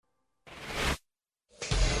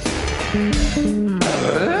Walter?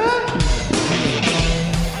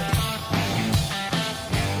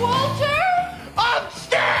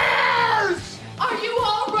 Upstairs! Are you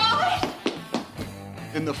all right?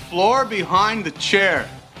 In the floor behind the chair.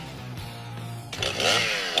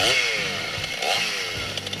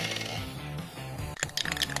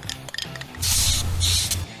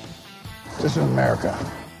 This is America.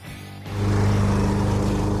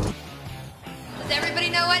 Does everybody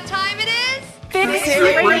know what time it is? Fix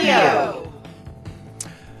It Radio.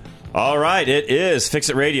 All right, it is Fix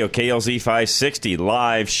It Radio, KLZ 560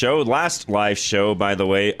 live show. Last live show, by the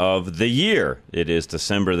way, of the year. It is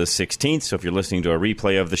December the 16th, so if you're listening to a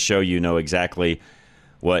replay of the show, you know exactly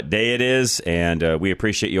what day it is, and we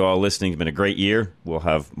appreciate you all listening. It's been a great year. We'll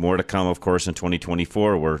have more to come, of course, in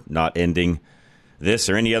 2024. We're not ending this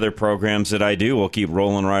or any other programs that I do. We'll keep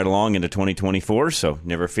rolling right along into 2024, so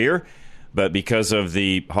never fear. But because of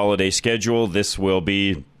the holiday schedule, this will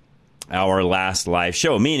be our last live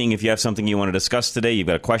show, meaning if you have something you want to discuss today, you've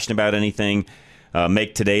got a question about anything,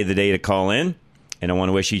 make today the day to call in. And I want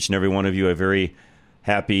to wish each and every one of you a very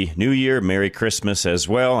happy New Year, Merry Christmas as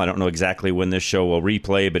well. I don't know exactly when this show will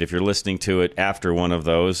replay, but if you're listening to it after one of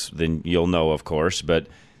those, then you'll know, of course. But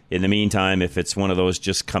in the meantime, if it's one of those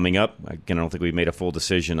just coming up, again, I don't think we've made a full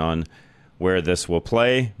decision on where this will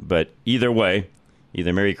play. But either way,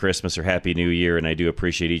 either Merry Christmas or Happy New Year, and I do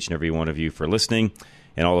appreciate each and every one of you for listening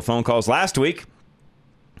and all the phone calls. Last week,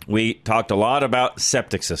 we talked a lot about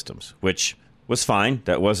septic systems, which was fine.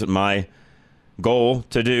 That wasn't my goal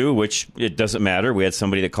to do, which it doesn't matter. We had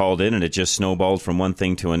somebody that called in, and it just snowballed from one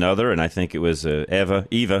thing to another, and I think it was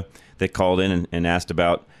Eva that called in and asked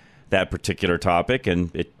about that particular topic,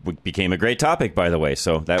 and it became a great topic, by the way,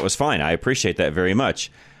 so that was fine. I appreciate that very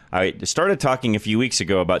much. I started talking a few weeks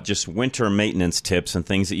ago about just winter maintenance tips and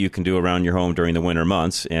things that you can do around your home during the winter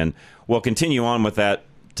months, and we'll continue on with that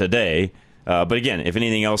today. But again, if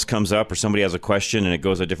anything else comes up or somebody has a question and it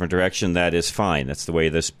goes a different direction, that is fine. That's the way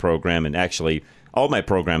this program, and actually all my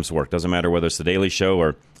programs work. Doesn't matter whether it's the Daily Show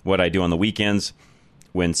or what I do on the weekends.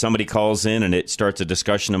 When somebody calls in and it starts a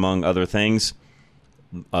discussion among other things,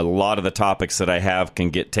 a lot of the topics that I have can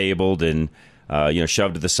get tabled and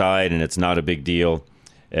shoved to the side, and it's not a big deal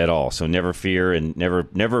at all. So never fear and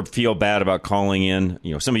never feel bad about calling in.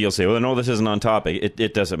 Somebody will say, "Well, no, this isn't on topic."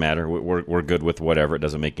 It doesn't matter. We're good with whatever. It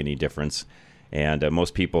doesn't make any difference. And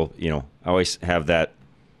most people, always have that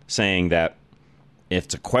saying that if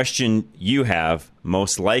it's a question you have,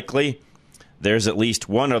 most likely there's at least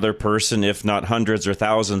one other person, if not hundreds or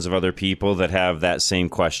thousands of other people that have that same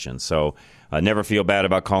question. So never feel bad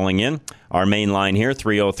about calling in. Our main line here,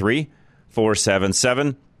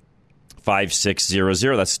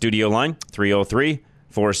 303-477-5600. That's studio line,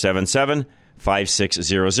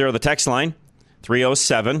 303-477-5600. The text line,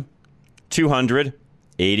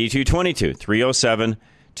 307-200-8222.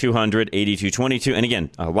 307-200-8222. And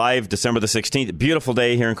again, live December the 16th. Beautiful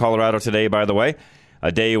day here in Colorado today, by the way.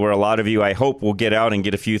 A day where a lot of you, I hope, will get out and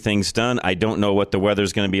get a few things done. I don't know what the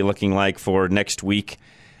weather's going to be looking like for next week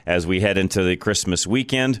as we head into the Christmas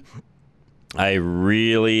weekend. I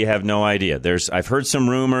really have no idea. I've heard some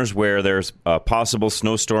rumors where there's a possible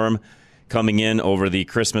snowstorm coming in over the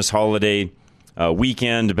Christmas holiday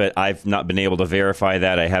weekend, but I've not been able to verify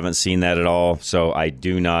that. I haven't seen that at all, so I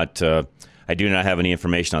do not have any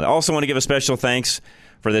information on that. I also want to give a special thanks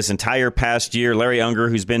for this entire past year, Larry Unger,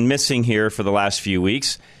 who's been missing here for the last few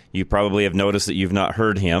weeks. You probably have noticed that you've not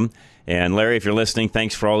heard him. And Larry, if you're listening,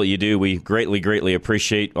 thanks for all that you do. We greatly, greatly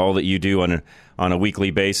appreciate all that you do on a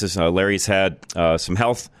weekly basis. Larry's had some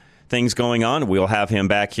health things going on. We'll have him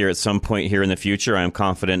back here at some point here in the future, I'm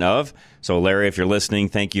confident of. So, Larry, if you're listening,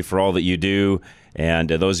 thank you for all that you do. And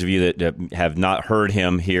those of you that have not heard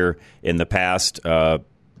him here in the past,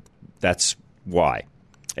 that's why.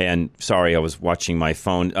 And sorry, I was watching my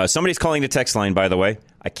phone. Somebody's calling the text line, by the way.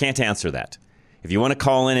 I can't answer that. If you want to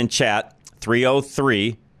call in and chat,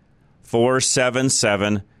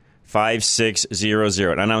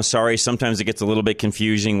 303-477-5600. And I'm sorry, sometimes it gets a little bit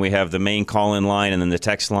confusing. We have the main call-in line and then the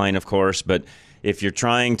text line, of course. But if you're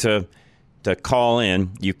trying to call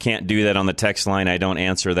in, you can't do that on the text line. I don't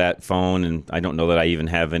answer that phone, and I don't know that I even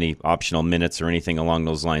have any optional minutes or anything along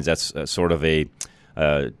those lines. That's sort of a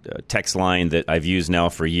text line that I've used now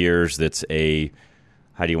for years. That's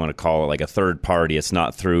how do you want to call it, like a third party. It's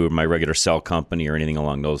not through my regular cell company or anything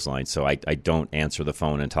along those lines. So I don't answer the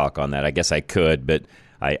phone and talk on that. I guess I could, but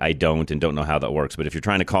I don't and don't know how that works. But if you're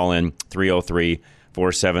trying to call in,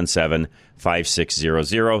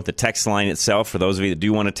 303-477-5600. The text line itself, for those of you that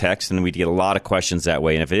do want to text, and we get a lot of questions that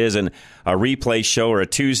way. And if it isn't a replay show or a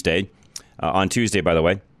Tuesday, on Tuesday, by the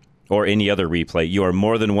way, or any other replay, you are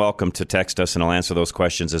more than welcome to text us, and I'll answer those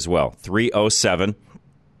questions as well.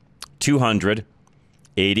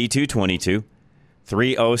 307-200-8222,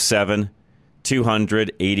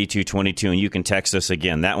 307-200-8222, and you can text us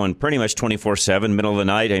again. That one pretty much 24/7, middle of the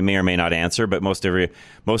night. I may or may not answer, but most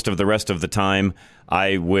of the rest of the time,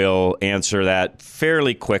 I will answer that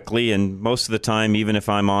fairly quickly, and most of the time, even if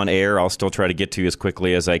I'm on air, I'll still try to get to you as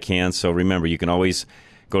quickly as I can. So remember, you can always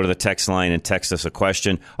go to the text line and text us a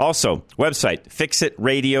question. Also, website,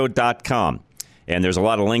 fixitradio.com. And there's a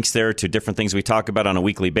lot of links there to different things we talk about on a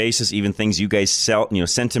weekly basis, even things you guys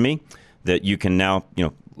send to me that you can now,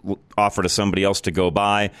 offer to somebody else to go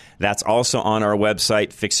buy. That's also on our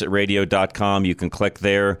website, fixitradio.com. You can click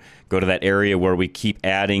there, go to that area where we keep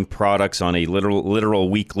adding products on a literal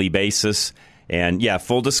weekly basis. And yeah,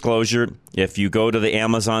 full disclosure, if you go to the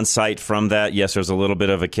Amazon site from that, yes, there's a little bit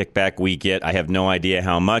of a kickback we get. I have no idea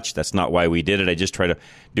how much. That's not why we did it. I just try to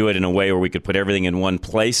do it in a way where we could put everything in one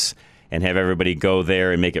place and have everybody go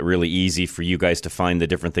there and make it really easy for you guys to find the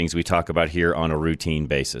different things we talk about here on a routine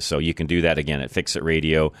basis. So you can do that again at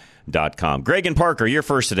fixitradio.com. Greg and Parker, you're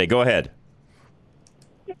first today. Go ahead.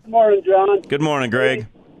 Good morning, John. Good morning, Greg.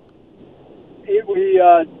 We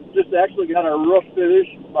just actually got our roof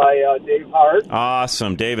finished by Dave Hart.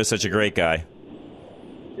 Awesome. Dave is such a great guy.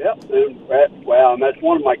 Yep. And that's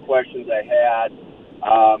one of my questions I had.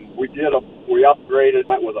 We upgraded,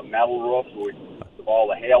 went with a metal roof. So of all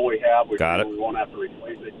the hail we have, we won't have to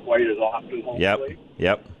replace it quite as often, hopefully.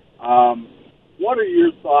 Yep. What are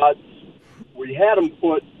your thoughts? We had them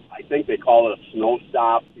put, I think they call it a snow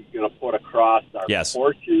stop, he's going to put across our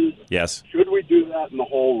porches. Yes. Should we do that in the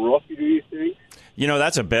whole roof, do you think?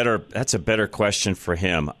 That's a better question for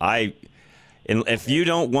him. If you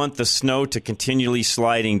don't want the snow to continually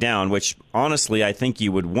sliding down, which honestly I think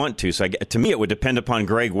you would want to, so to me it would depend upon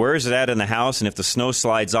Greg, where is it at in the house, and if the snow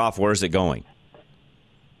slides off, where is it going?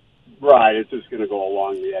 Right, it's just going to go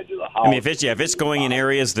along the edge of the house. I mean, if it's going in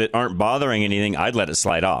areas that aren't bothering anything, I'd let it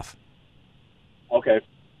slide off. Okay.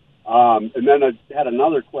 And then I had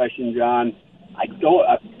another question, John. I'm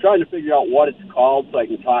trying to figure out what it's called so I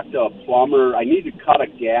can talk to a plumber. I need to cut a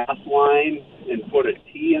gas line and put a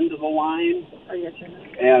T into the line. Oh, yes, sir.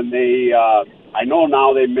 And I know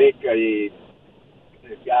now they've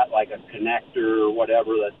got like a connector or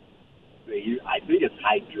whatever that I think it's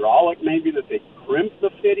hydraulic maybe that they crimp the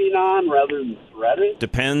fitting on rather than thread it.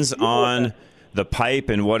 Depends on the pipe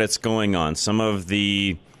and what it's going on. Some of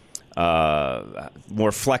the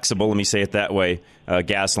more flexible, let me say it that way,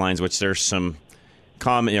 gas lines, which there's some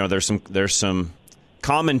there's some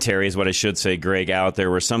commentary is what I should say, Greg, out there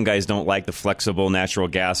where some guys don't like the flexible natural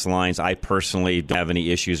gas lines. I personally don't have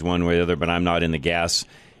any issues one way or the other, but I'm not in the gas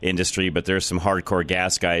industry. But there's some hardcore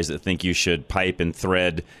gas guys that think you should pipe and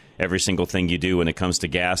thread every single thing you do when it comes to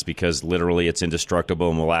gas because literally it's indestructible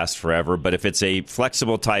and will last forever. But if it's a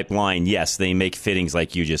flexible type line, yes, they make fittings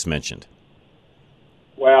like you just mentioned.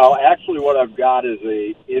 Well, actually what I've got is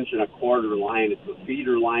a 1.25 inch line. It's a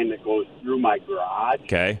feeder line that goes through my garage.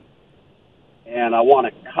 Okay. And I want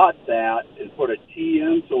to cut that and put a T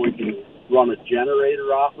in so we can run a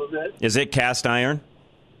generator off of it. Is it cast iron?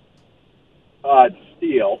 It's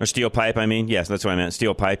steel. Or steel pipe, I mean. Yes, that's what I meant.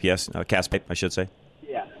 Steel pipe, yes. Cast pipe, I should say.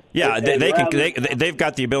 Yeah. Yeah, they've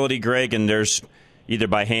got the ability, Greg, and there's either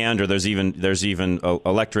by hand or there's even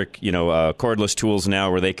electric, cordless tools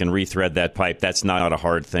now where they can rethread that pipe. That's not a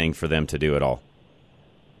hard thing for them to do at all.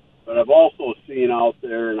 But I've also seen out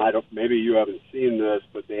there, and maybe you haven't seen this,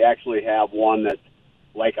 but they actually have one that's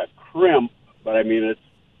like a crimp, but I mean it's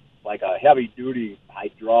like a heavy-duty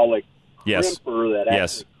hydraulic crimper that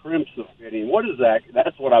actually crimps the fitting. What is that?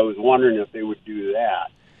 That's what I was wondering if they would do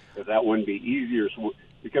that, if that wouldn't be easier. So,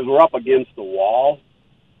 because we're up against the wall,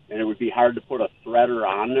 and it would be hard to put a threader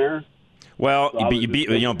on there. Well, so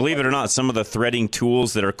believe it or not, some of the threading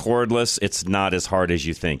tools that are cordless, it's not as hard as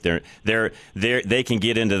you think. They can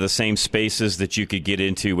get into the same spaces that you could get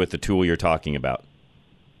into with the tool you're talking about.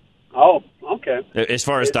 Oh, okay. As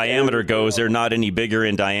far as diameter goes, they're not any bigger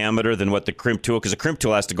in diameter than what the crimp tool, because the crimp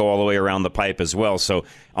tool has to go all the way around the pipe as well. So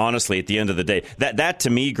honestly, at the end of the day, that to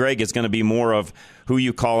me, Greg, is going to be more of who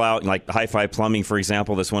you call out, like Hi-Fi Plumbing, for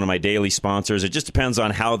example. That's one of my daily sponsors. It just depends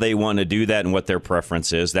on how they want to do that and what their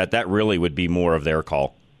preference is. That really would be more of their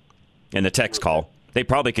call and the tech's call. They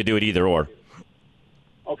probably could do it either or.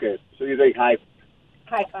 Okay, so you think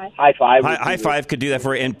Hi-Fi Hi-Fi could do that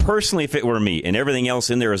for you. And personally, if it were me and everything else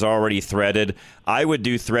in there is already threaded, I would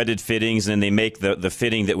do threaded fittings, and they make the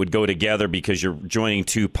fitting that would go together because you're joining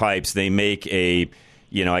two pipes. They make a,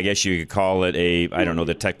 I guess you could call it I don't know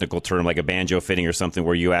the technical term, like a banjo fitting or something,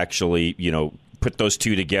 where you actually, put those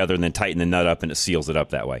two together and then tighten the nut up and it seals it up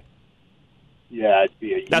that way. Yeah, it'd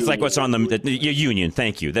be a That's union. like what's on the union.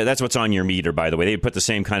 Thank you. That's what's on your meter, by the way. They put the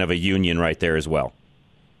same kind of a union right there as well.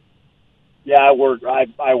 Yeah, I work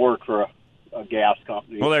for a gas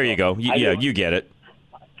company. Well, there you go. You get it.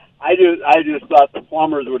 I just thought the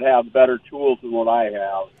plumbers would have better tools than what I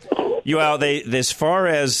have. They as far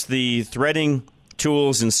as the threading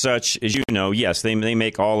tools and such, as you know, yes, they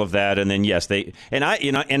make all of that, and then yes,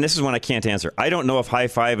 and this is one I can't answer. I don't know if High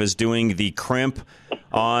Five is doing the crimp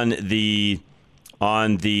on the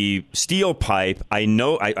steel pipe. I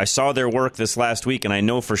know I saw their work this last week, and I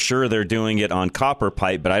know for sure they're doing it on copper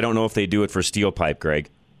pipe, but I don't know if they do it for steel pipe, Greg.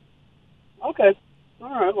 Okay.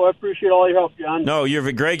 All right. Well, I appreciate all your help, John. No,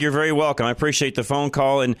 Greg, you're very welcome. I appreciate the phone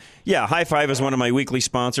call. And, yeah, High Five is one of my weekly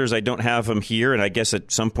sponsors. I don't have him here, and I guess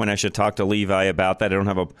at some point I should talk to Levi about that. I don't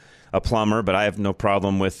have a plumber, but I have no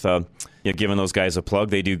problem with giving those guys a plug.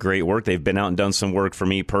 They do great work. They've been out and done some work for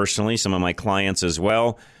me personally, some of my clients as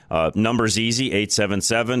well. Number's easy,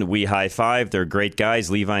 877-WE-HIGH-FIVE. They're great guys.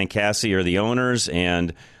 Levi and Cassie are the owners,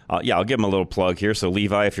 and, I'll give them a little plug here. So,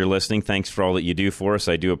 Levi, if you're listening, thanks for all that you do for us.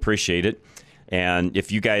 I do appreciate it. And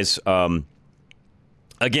if you guys,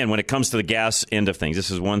 again, when it comes to the gas end of things, this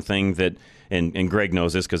is one thing that, and Greg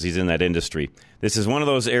knows this because he's in that industry, this is one of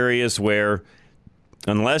those areas where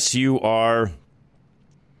unless you are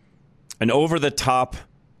an over-the-top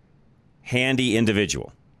handy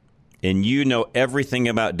individual and you know everything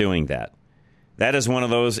about doing that, that is one of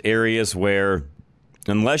those areas where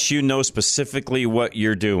unless you know specifically what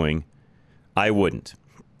you're doing, I wouldn't.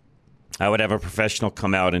 I would have a professional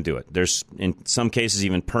come out and do it. There's, in some cases,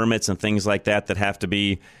 even permits and things like that have to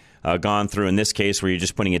be gone through. In this case, where you're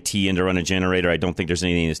just putting a T in to run a generator, I don't think there's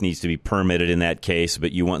anything that needs to be permitted in that case,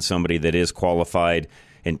 but you want somebody that is qualified.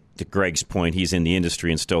 And to Greg's point, he's in the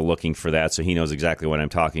industry and still looking for that, so he knows exactly what I'm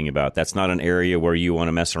talking about. That's not an area where you want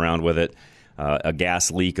to mess around with it. A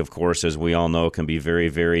gas leak, of course, as we all know, can be very,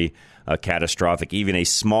 very catastrophic. Even a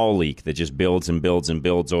small leak that just builds and builds and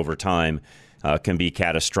builds over time can be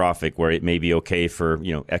catastrophic, where it may be okay for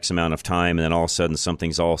X amount of time, and then all of a sudden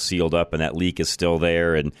something's all sealed up and that leak is still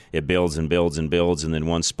there, and it builds and builds and builds, and then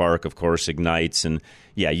one spark, of course, ignites, and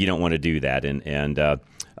you don't want to do that. And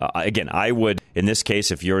again, I would, in this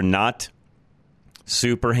case, if you're not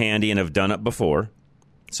super handy and have done it before,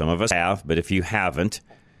 some of us have, but if you haven't,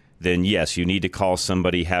 then yes, you need to call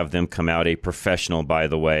somebody, have them come out, a professional, by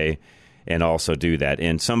the way, and also do that.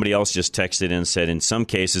 And somebody else just texted in and said in some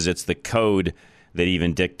cases it's the code that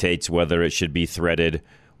even dictates whether it should be threaded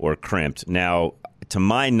or crimped. Now, to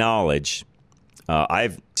my knowledge,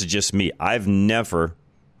 it's just me. I haven't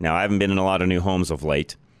been in a lot of new homes of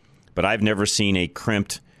late, but I've never seen a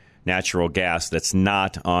crimped natural gas that's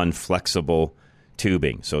not on flexible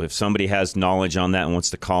tubing. So if somebody has knowledge on that and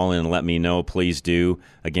wants to call in and let me know, please do.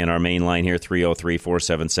 Again, our main line here,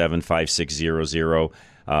 303-477-5600.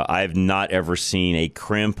 I've not ever seen a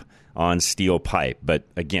crimp on steel pipe. But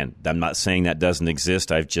again, I'm not saying that doesn't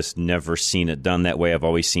exist. I've just never seen it done that way. I've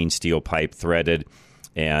always seen steel pipe threaded.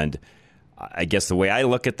 And I guess the way I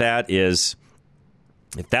look at that is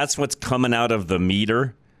if that's what's coming out of the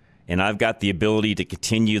meter and I've got the ability to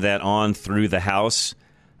continue that on through the house,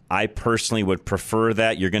 I personally would prefer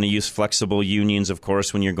that. You're going to use flexible unions, of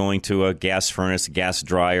course, when you're going to a gas furnace, gas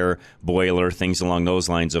dryer, boiler, things along those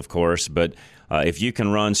lines, of course. But if you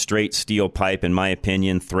can run straight steel pipe, in my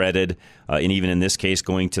opinion, threaded, and even in this case,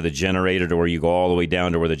 going to the generator to where you go all the way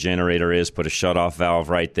down to where the generator is, put a shutoff valve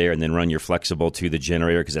right there, and then run your flexible to the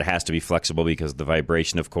generator, because it has to be flexible because of the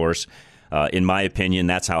vibration, of course. In my opinion,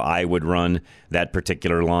 that's how I would run that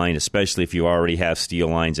particular line, especially if you already have steel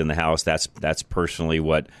lines in the house. That's personally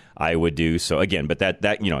what I would do. So again, but that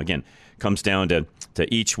again comes down to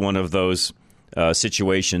each one of those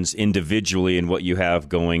situations individually and what you have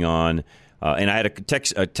going on. And I had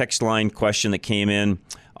a text line question that came in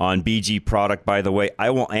on BG product, by the way.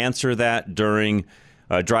 I will answer that during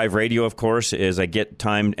Drive Radio, of course. As I get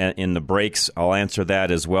time in the breaks, I'll answer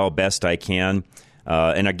that as well, best I can.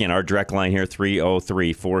 And again, our direct line here,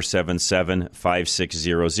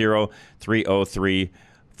 303-477-5600,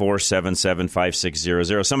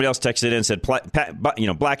 303-477-5600. Somebody else texted in and said,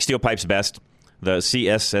 black steel pipe's best. The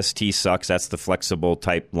CSST sucks. That's the flexible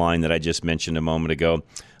type line that I just mentioned a moment ago.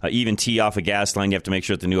 Even tee off a gas line, you have to make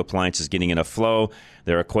sure that the new appliance is getting enough flow.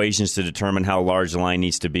 There are equations to determine how large the line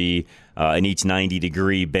needs to be, and each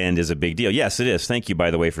 90-degree bend is a big deal. Yes, it is. Thank you, by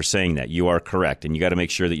the way, for saying that. You are correct, and you got to make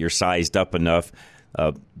sure that you're sized up enough.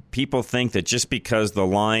 People think that just because the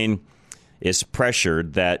line is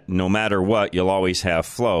pressured that no matter what, you'll always have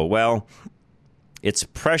flow. Well, it's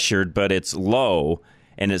pressured, but it's low,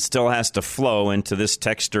 and it still has to flow. And to this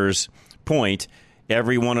texter's point,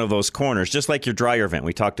 every one of those corners, just like your dryer vent.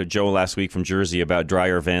 We talked to Joe last week from Jersey about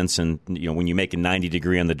dryer vents and, when you make a 90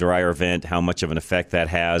 degree on the dryer vent, how much of an effect that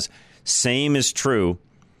has. Same is true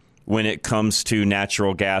when it comes to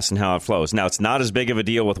natural gas and how it flows. Now, it's not as big of a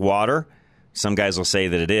deal with water. Some guys will say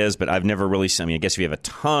that it is, but I've never really seen. I guess if you have a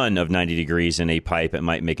ton of 90 degrees in a pipe, it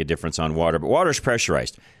might make a difference on water. But water's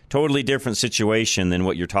pressurized. Totally different situation than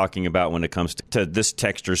what you're talking about when it comes to this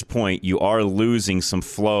texture's point. You are losing some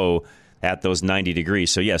flow at those 90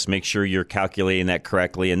 degrees. So, yes, make sure you're calculating that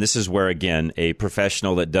correctly. And this is where, again, a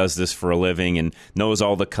professional that does this for a living and knows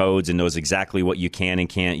all the codes and knows exactly what you can and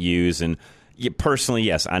can't use. And personally,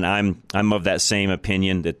 yes, and I'm of that same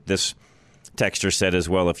opinion that this texture said as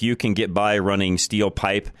well. If you can get by running steel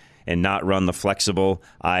pipe and not run the flexible,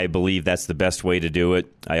 I believe that's the best way to do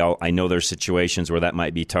it. I know there's situations where that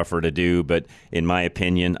might be tougher to do, but in my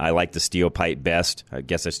opinion, I like the steel pipe best. I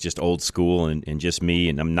guess that's just old school and just me,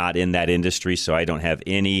 and I'm not in that industry, so I don't have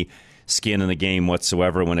any skin in the game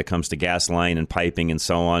whatsoever when it comes to gas line and piping and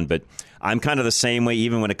so on. But I'm kind of the same way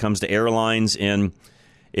even when it comes to airlines in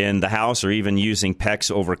the house, or even using PEX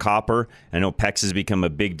over copper. I know PEX has become a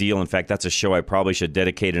big deal. In fact, that's a show I probably should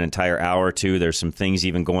dedicate an entire hour to. There's some things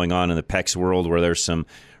even going on in the PEX world where there's some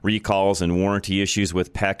recalls and warranty issues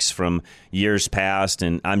with PEX from years past,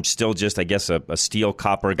 and I'm still just, I guess, a steel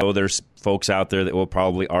copper go. There's folks out there that will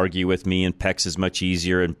probably argue with me, and PEX is much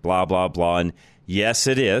easier, and blah, blah, blah. And yes,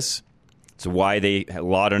 it is. It's why a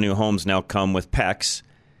lot of new homes now come with PEX,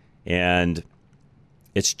 and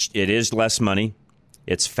it is less money.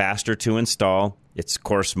 It's faster to install. It's, of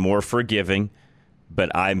course, more forgiving. But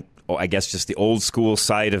I guess just the old school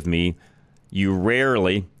side of me, you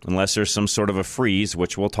rarely, unless there's some sort of a freeze,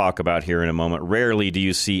 which we'll talk about here in a moment, rarely do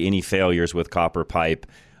you see any failures with copper pipe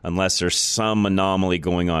unless there's some anomaly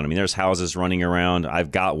going on. I mean, there's houses running around. I've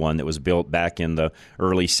got one that was built back in the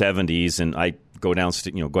early 70s, and I go down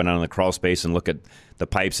in the crawl space and look at the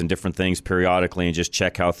pipes and different things periodically and just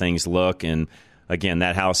check how things look. And again,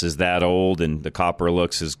 that house is that old, and the copper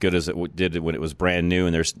looks as good as it did when it was brand new.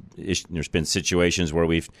 And there's been situations where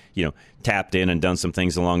we've tapped in and done some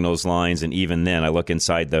things along those lines. And even then, I look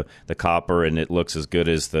inside the copper, and it looks as good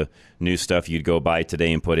as the new stuff you'd go buy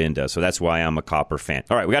today and put in does. So that's why I'm a copper fan.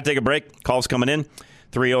 All right, we got to take a break. Calls coming in.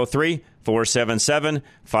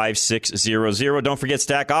 303-477-5600. Don't forget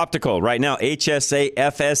Stack Optical. Right now, HSA,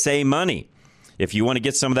 FSA money. If you want to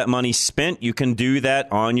get some of that money spent, you can do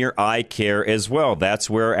that on your eye care as well. That's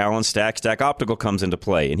where Alan Stack Optical comes into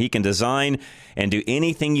play. And he can design and do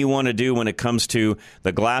anything you want to do when it comes to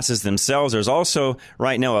the glasses themselves. There's also,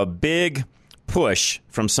 right now, a big push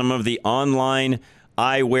from some of the online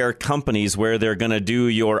eyewear companies where they're going to do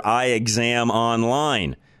your eye exam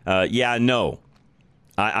online.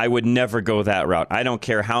 I would never go that route. I don't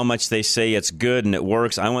care how much they say it's good and it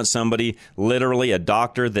works. I want somebody, literally a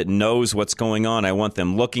doctor, that knows what's going on. I want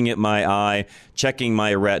them looking at my eye, checking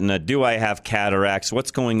my retina. Do I have cataracts?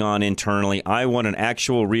 What's going on internally? I want an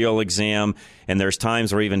actual real exam, and there's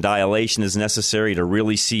times where even dilation is necessary to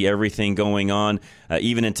really see everything going on.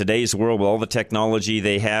 Even in today's world, with all the technology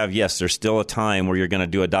they have, yes, there's still a time where you're going to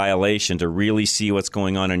do a dilation to really see what's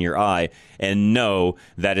going on in your eye, and no,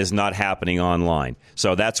 that is not happening online.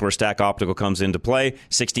 So that's where Stack Optical comes into play.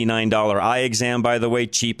 $69 eye exam, by the way,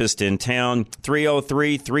 cheapest in town.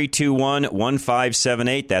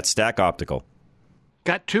 303-321-1578. That's Stack Optical.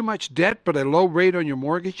 Got too much debt but a low rate on your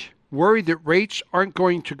mortgage? Worried that rates aren't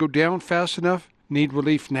going to go down fast enough? Need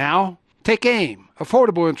relief now? Take AIM,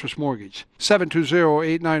 Affordable Interest Mortgage,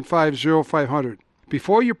 720-895-0500.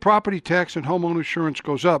 Before your property tax and homeowner insurance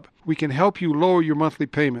goes up, we can help you lower your monthly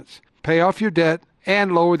payments, pay off your debt,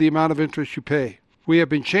 and lower the amount of interest you pay. We have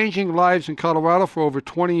been changing lives in Colorado for over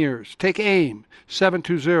 20 years. Take AIM,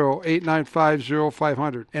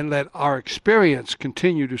 720-895-0500, and let our experience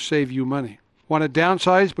continue to save you money. Want to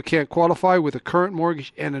downsize but can't qualify with a current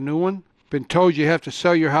mortgage and a new one? Been told you have to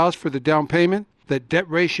sell your house for the down payment? That debt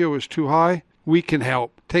ratio is too high? We can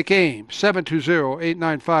help. Take AIM,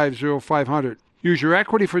 720-895-0500. Use your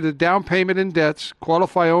equity for the down payment and debts,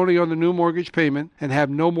 qualify only on the new mortgage payment, and have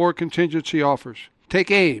no more contingency offers. Take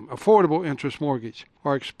AIM, Affordable Interest Mortgage.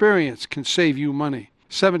 Our experience can save you money.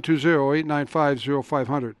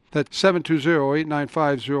 720-895-0500. That's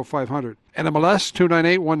 720-895-0500. NMLS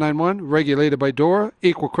 298191, regulated by DORA,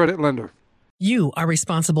 equal credit lender. You are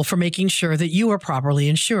responsible for making sure that you are properly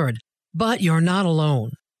insured, but you're not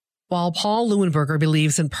alone. While Paul Leuenberger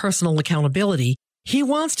believes in personal accountability, he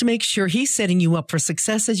wants to make sure he's setting you up for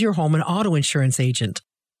success as your home and auto insurance agent.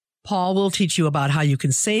 Paul will teach you about how you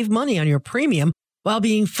can save money on your premium while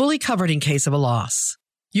being fully covered in case of a loss.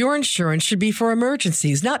 Your insurance should be for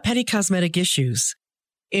emergencies, not petty cosmetic issues.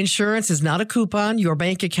 Insurance is not a coupon, your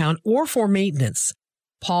bank account, or for maintenance.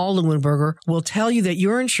 Paul Leuenberger will tell you that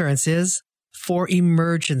your insurance is for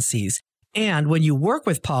emergencies. And when you work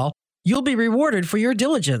with Paul, you'll be rewarded for your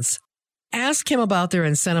diligence. Ask him about their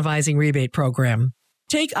incentivizing rebate program.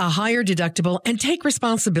 Take a higher deductible and take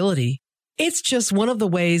responsibility. It's just one of the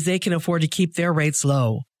ways they can afford to keep their rates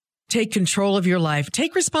low. Take control of your life.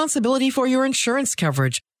 Take responsibility for your insurance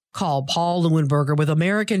coverage. Call Paul Leuenberger with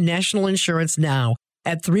American National Insurance now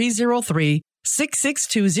at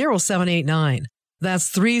 303-662-0789.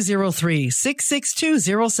 That's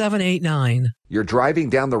 303-662-0789. You're driving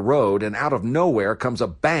down the road and out of nowhere comes a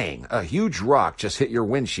bang. A huge rock just hit your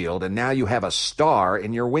windshield and now you have a star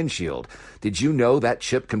in your windshield. Did you know that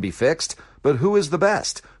chip can be fixed? But who is the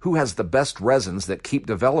best? Who has the best resins that keep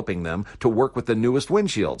developing them to work with the newest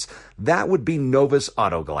windshields? That would be Novus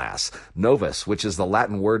Auto Glass. Novus, which is the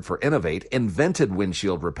Latin word for innovate, invented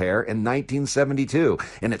windshield repair in 1972,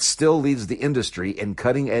 and it still leads the industry in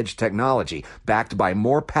cutting-edge technology, backed by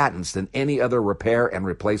more patents than any other repair and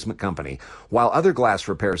replacement company. While other glass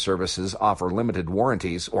repair services offer limited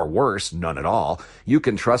warranties, or worse, none at all, you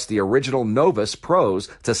can trust the original Novus pros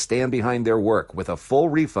to stand behind their work with a full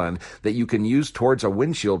refund that you can use towards a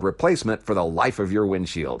windshield replacement for the life of your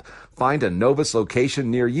windshield. Find a Novus location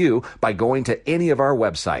near you by going to any of our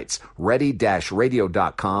websites,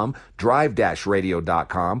 ready-radio.com,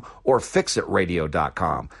 drive-radio.com, or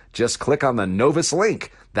fixitradio.com. Just click on the Novus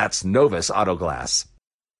link. That's Novus Auto Glass.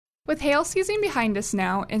 With hail season behind us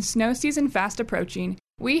now and snow season fast approaching,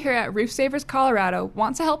 we here at Roof Savers Colorado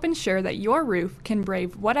want to help ensure that your roof can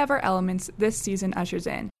brave whatever elements this season ushers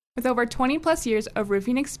in. With over 20 plus years of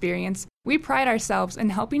roofing experience, we pride ourselves in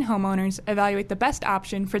helping homeowners evaluate the best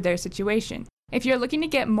option for their situation. If you're looking to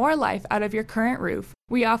get more life out of your current roof,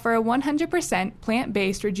 we offer a 100%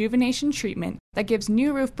 plant-based rejuvenation treatment that gives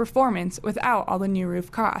new roof performance without all the new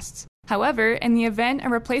roof costs. However, in the event a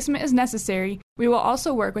replacement is necessary, we will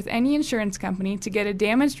also work with any insurance company to get a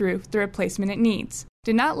damaged roof the replacement it needs.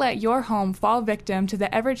 Do not let your home fall victim to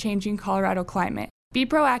the ever-changing Colorado climate. Be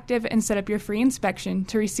proactive and set up your free inspection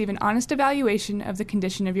to receive an honest evaluation of the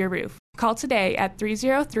condition of your roof. Call today at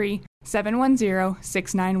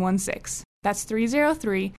 303-710-6916. That's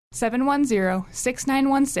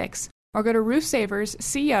 303-710-6916. Or go to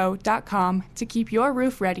roofsaversco.com to keep your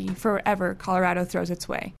roof ready for whatever Colorado throws its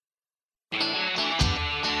way.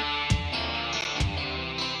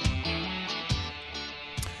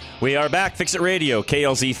 We are back. Fix It Radio,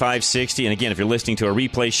 KLZ 560. And again, if you're listening to a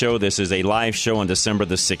replay show, this is a live show on December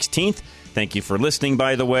the 16th. Thank you for listening,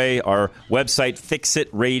 by the way. Our website,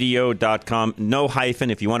 fixitradio.com. No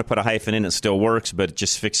hyphen. If you want to put a hyphen in, it still works, but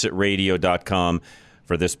just fixitradio.com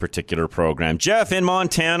for this particular program. Jeff in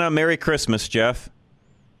Montana. Merry Christmas, Jeff.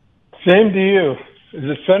 Same to you. Is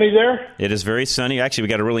it sunny there? It is very sunny. Actually, we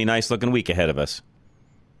got a really nice-looking week ahead of us.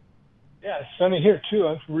 Yeah, it's sunny here, too.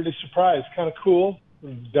 I'm really surprised. Kind of cool.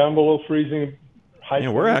 Down below freezing. Yeah,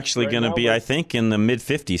 we're actually going to be, I think, in the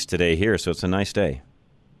mid-50s today here, so it's a nice day.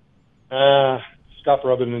 Stop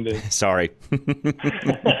rubbing it in. Sorry.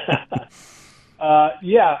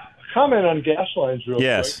 Yeah, comment on gas lines real quick.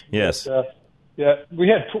 Yes. Yeah, we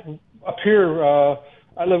had up here, I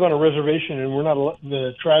live on a reservation, and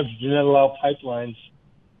the tribes do not allow pipelines,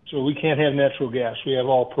 so we can't have natural gas. We have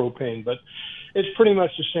all propane, but it's pretty much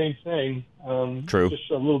the same thing. True. Just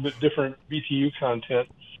a little bit different BTU content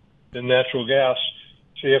than natural gas,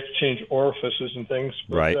 so you have to change orifices and things.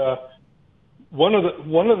 But, right. One of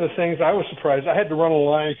the things I was surprised, I had to run a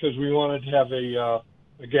line because we wanted to have a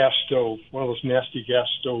gas stove, one of those nasty gas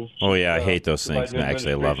stoves. Oh yeah, I hate those things.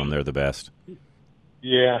 Actually, I love them. They're the best.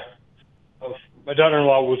 Yeah. My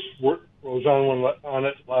daughter-in-law was on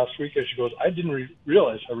it last week, and she goes, "I didn't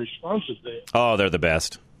realize how responsive they are." Oh, they're the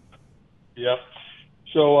best. Yep.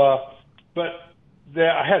 So, but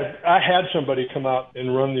I had somebody come out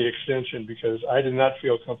and run the extension because I did not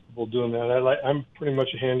feel comfortable doing that. I'm pretty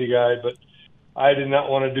much a handy guy, but I did not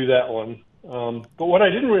want to do that one. But what I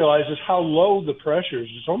didn't realize is how low the pressure is.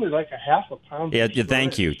 It's only like a half a pound. Yeah,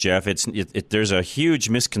 thank you, Jeff. There's a huge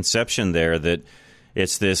misconception there that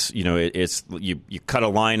it's this, you cut a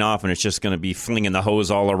line off and it's just going to be flinging the hose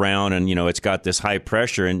all around and, it's got this high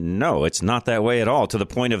pressure. And no, it's not that way at all, to the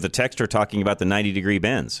point of the texter talking about the 90-degree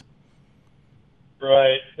bends.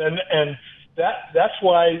 Right. And that's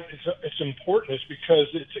why it's important, is because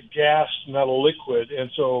it's a gas, not a liquid. And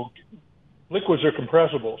so liquids are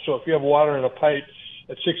compressible. So if you have water in a pipe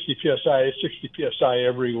at 60 psi, it's 60 psi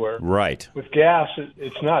everywhere. Right. With gas,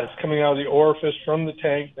 it's not. It's coming out of the orifice from the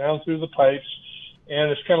tank down through the pipes.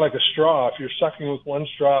 And it's kind of like a straw. If you're sucking with one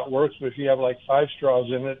straw, it works. But if you have like 5 straws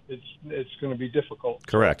in it, it's going to be difficult.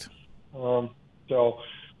 Correct. So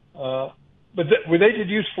But they did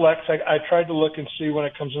use flex. I tried to look and see when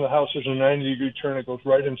it comes in the house. There's a 90-degree turn. It goes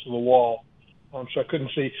right into the wall, so I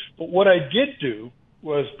couldn't see. But what I did do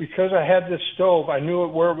was, because I had this stove, I knew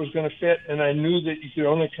where it was going to fit, and I knew that you could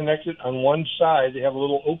only connect it on one side. They have a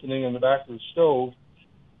little opening in the back of the stove.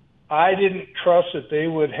 I didn't trust that they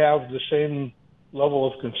would have the same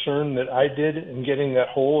level of concern that I did in getting that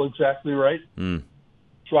hole exactly right.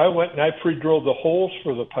 So I went and I pre-drilled the holes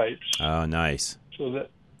for the pipes. Oh, nice. So that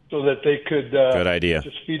they could good idea.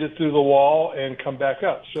 Just feed it through the wall and come back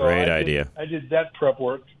up. So Great idea. I did that prep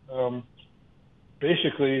work,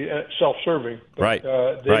 basically self-serving. But,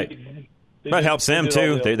 right. That helps them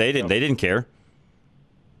too. They didn't care.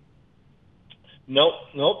 Nope.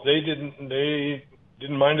 They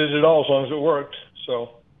didn't mind it at all as long as it worked.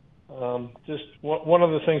 So just one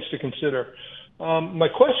of the things to consider. My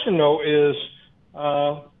question though is,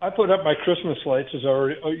 I put up my Christmas lights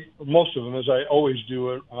most of them, as I always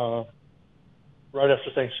do it, right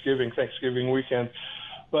after Thanksgiving weekend.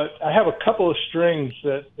 But I have a couple of strings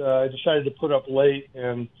that I decided to put up late,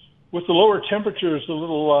 and with the lower temperatures, the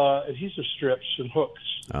little adhesive strips and hooks,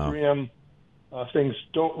 3M things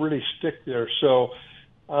don't really stick there. So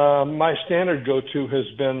my standard go-to has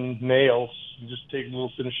been nails. You just take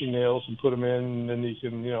little finishing nails and put them in, and then you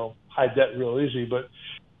can, hide that real easy. But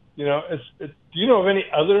do you know of any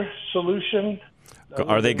other solution?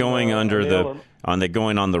 Are they going are they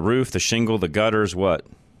going on the roof, the shingle, the gutters, what?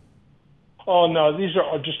 Oh, no, these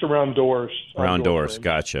are just around doors. Around doors,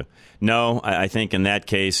 gotcha. No, I think in that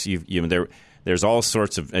case, there's all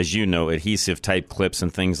sorts of, as you know, adhesive-type clips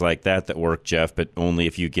and things like that work, Jeff, but only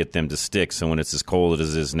if you get them to stick. So when it's as cold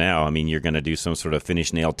as it is now, I mean, you're going to do some sort of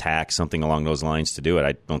finish nail tack, something along those lines to do it.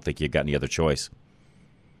 I don't think you've got any other choice.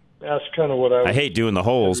 That's kind of what I hate doing the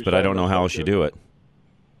holes, but I don't know how else you do it.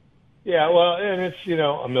 Yeah, well, and it's,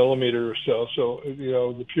 a millimeter or so. So,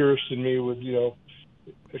 the purist in me would,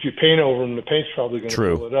 if you paint over them, the paint's probably going to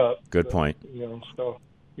fill it up. Good point. So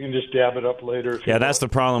you can just dab it up later. Yeah, that's the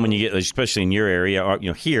problem when you get, especially in your area,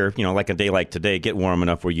 here, like a day like today, get warm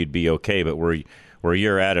enough where you'd be okay, but where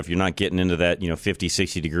you're at, if you're not getting into that, 50,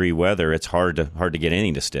 60-degree weather, it's hard to get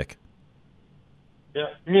anything to stick. Yeah.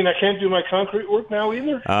 You mean I can't do my concrete work now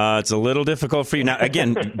either? It's a little difficult for you. Now,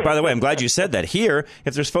 again, by the way, I'm glad you said that. Here,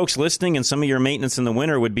 if there's folks listening and some of your maintenance in the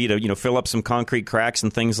winter would be to, fill up some concrete cracks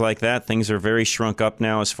and things like that. Things are very shrunk up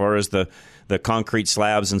now as far as the concrete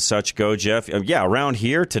slabs and such go, Jeff. Yeah, around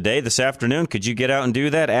here today, this afternoon, could you get out and do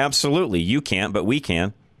that? Absolutely. You can't, but we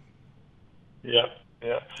can. Yeah.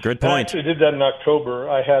 Good point. I actually did that in October.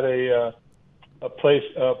 I had a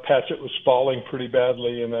patch that was spalling pretty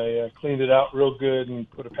badly, and I cleaned it out real good and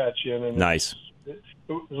put a patch in. And nice. It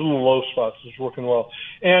was a little low spots. It was working well.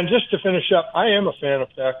 And just to finish up, I am a fan of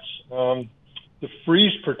PEX. The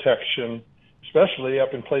freeze protection, especially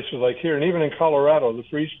up in places like here, and even in Colorado, the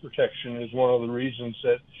freeze protection is one of the reasons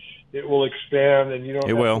that it will expand, and you don't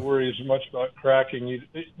have to worry as much about cracking.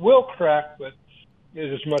 It will crack, but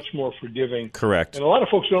it is much more forgiving. Correct. And a lot of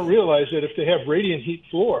folks don't realize that if they have radiant heat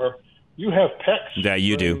floor, you have PEX. Yeah,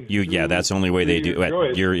 you do. That's the only way they do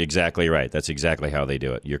it. You're exactly right. That's exactly how they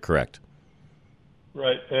do it. You're correct.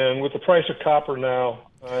 Right, and with the price of copper now,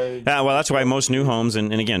 well, that's why most new homes,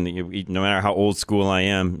 and again, no matter how old school I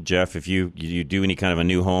am, Jeff, if you do any kind of a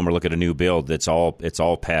new home or look at a new build, it's all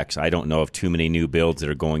PEX. I don't know of too many new builds that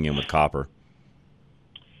are going in with copper.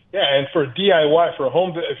 Yeah, and for DIY, for a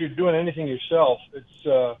home, if you're doing anything yourself,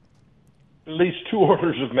 it's at least 2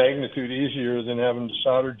 orders of magnitude easier than having to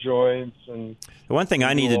solder joints. And the one thing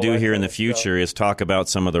I need to do here in the future is talk about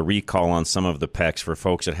some of the recall on some of the PEX for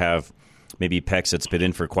folks that have maybe PEX that's been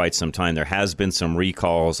in for quite some time. There has been some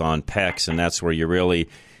recalls on PEX, and that's where you really,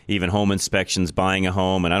 even home inspections, buying a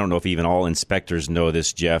home, and I don't know if even all inspectors know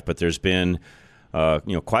this, Jeff, but there's been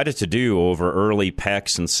quite a to-do over early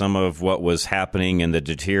PEX and some of what was happening and the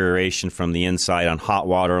deterioration from the inside on hot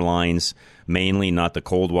water lines, mainly not the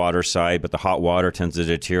cold water side, but the hot water tends to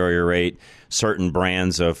deteriorate certain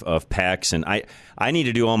brands of PEX. And I need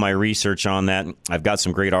to do all my research on that. I've got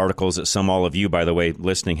some great articles that all of you, by the way,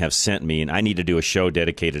 listening have sent me, and I need to do a show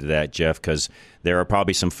dedicated to that, Jeff, because there are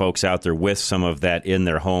probably some folks out there with some of that in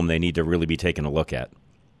their home they need to really be taking a look at.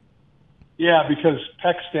 Yeah, because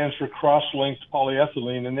PEX stands for cross-linked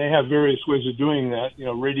polyethylene, and they have various ways of doing that,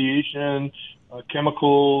 radiation,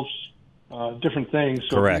 chemicals, different things.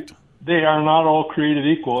 So correct. They are not all created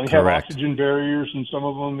equal. And you have correct. Oxygen barriers in some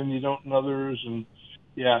of them, and you don't in others. And,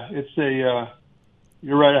 yeah, it's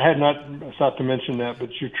you're right. I had not thought to mention that, but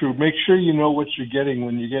you're true. Make sure you know what you're getting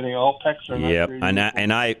when you're getting all PEX are not yep. created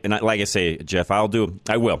and I like I say, Jeff, I'll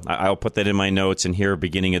put that in my notes in here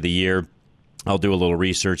beginning of the year. I'll do a little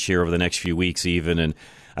research here over the next few weeks even, and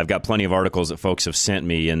I've got plenty of articles that folks have sent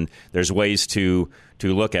me, and there's ways to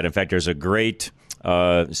look at it. In fact, there's a great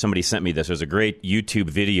somebody sent me this. There's a great YouTube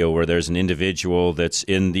video where there's an individual that's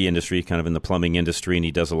in the industry, kind of in the plumbing industry, and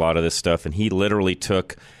he does a lot of this stuff. And he literally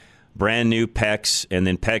took brand new PEX and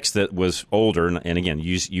then PEX that was older, and again,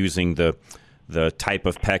 using the type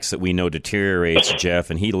of PEX that we know deteriorates, Jeff.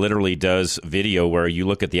 And he literally does video where you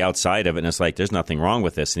look at the outside of it, and it's like, there's nothing wrong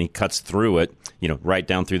with this. And he cuts through it, right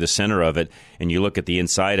down through the center of it, and you look at the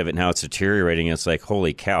inside of it and how it's deteriorating, and it's like,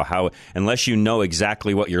 holy cow, how, unless you know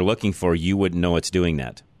exactly what you're looking for, you wouldn't know it's doing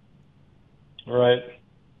that. Right.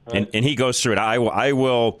 And he goes through it. I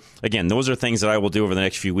will, again, those are things that I will do over the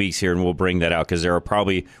next few weeks here, and we'll bring that out, because there are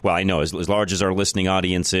probably, well, I know, as large as our listening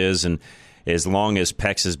audience is, and as long as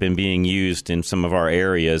PEX has been being used in some of our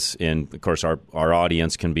areas, and of course our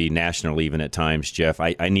audience can be national even at times, Jeff,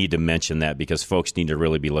 I need to mention that because folks need to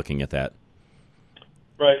really be looking at that.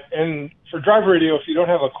 Right. And for Drive Radio, if you don't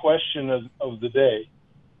have a question of the day,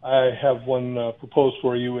 I have one proposed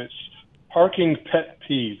for you. It's parking pet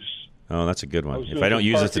peeves. Oh, that's a good one. If I don't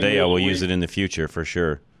use it today, I will use it in the future for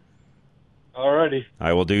sure. All righty.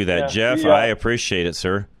 I will do that. Yeah, Jeff, I appreciate it,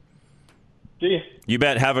 sir. See you. You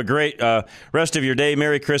bet. Have a great rest of your day.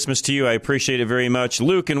 Merry Christmas to you. I appreciate it very much.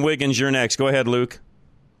 Luke in Wiggins, you're next. Go ahead, Luke.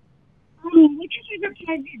 What's your favorite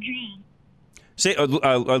part of your job? Say,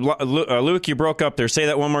 Luke, you broke up there. Say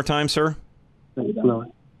that one more time, sir.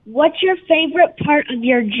 What's your favorite part of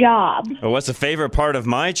your job? Oh, what's the favorite part of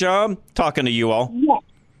my job? Talking to you all. Yes.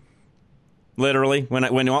 Literally,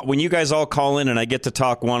 when you guys all call in and I get to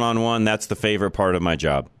talk one-on-one, that's the favorite part of my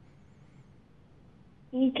job.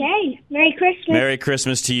 Okay. Merry Christmas. Merry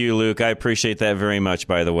Christmas to you, Luke. I appreciate that very much,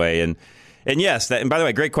 by the way. And yes, and by the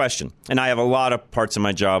way, great question. And I have a lot of parts of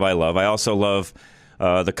my job I love. I also love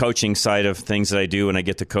the coaching side of things that I do, and I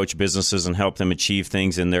get to coach businesses and help them achieve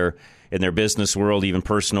things in their business world, even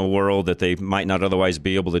personal world, that they might not otherwise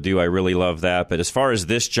be able to do. I really love that. But as far as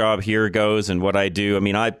this job here goes and what I do, I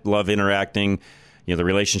mean, I love interacting. The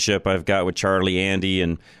relationship I've got with Charlie, Andy,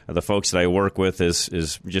 and the folks that I work with is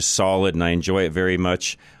just solid, and I enjoy it very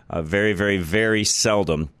much. Very, very, very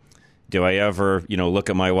seldom do I ever, look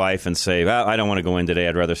at my wife and say, well, I don't want to go in today.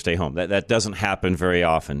 I'd rather stay home. That doesn't happen very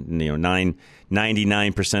often. 99%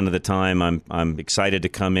 of the time, I'm excited to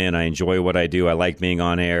come in. I enjoy what I do. I like being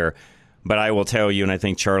on air. But I will tell you, and I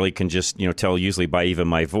think Charlie can just, tell usually by even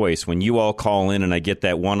my voice, when you all call in and I get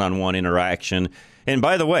that one-on-one interaction. And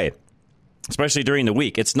by the way, especially during the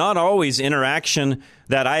week, it's not always interaction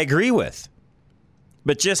that I agree with.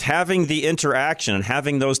 But just having the interaction and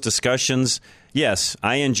having those discussions, yes,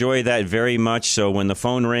 I enjoy that very much. So when the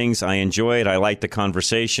phone rings, I enjoy it. I like the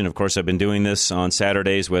conversation. Of course, I've been doing this on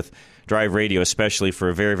Saturdays with Drive Radio, especially for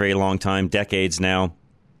a very, very long time, decades now.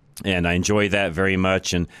 And I enjoy that very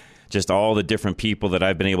much. And just all the different people that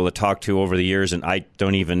I've been able to talk to over the years. And I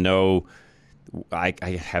don't even know, I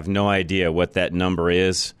have no idea what that number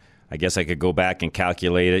is. I guess I could go back and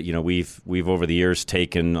calculate it. We've over the years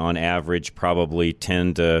taken on average probably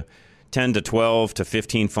 10 to 12 to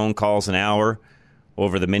 15 phone calls an hour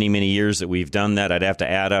over the many, many years that we've done that. I'd have to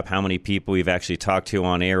add up how many people we've actually talked to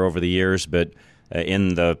on air over the years, but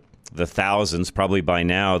in the thousands, probably by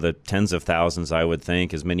now, the tens of thousands, I would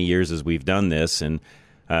think, as many years as we've done this, and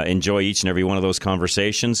enjoy each and every one of those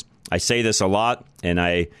conversations. I say this a lot, and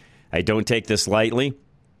I don't take this lightly.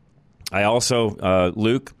 I also,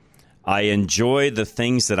 Luke, I enjoy the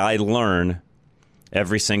things that I learn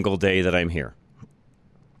every single day that I'm here.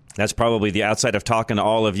 That's probably the outside of talking to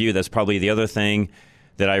all of you. That's probably the other thing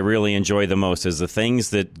that I really enjoy the most is the things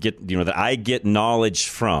that that I get knowledge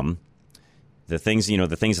from. The things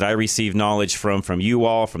that I receive knowledge from you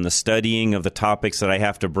all, from the studying of the topics that I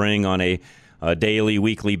have to bring on a daily,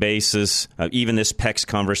 weekly basis. Even this PEX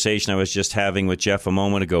conversation I was just having with Jeff a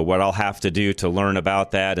moment ago, what I'll have to do to learn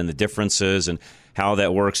about that and the differences and how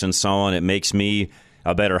that works and so on. It makes me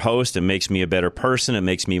a better host. It makes me a better person. It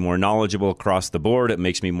makes me more knowledgeable across the board. It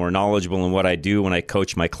makes me more knowledgeable in what I do when I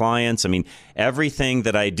coach my clients. I mean, everything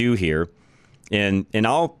that I do here, and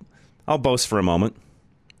I'll boast for a moment.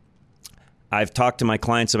 I've talked to my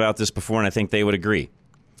clients about this before, and I think they would agree.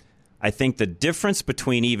 I think the difference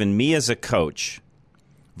between even me as a coach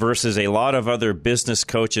versus a lot of other business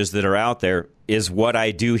coaches that are out there is what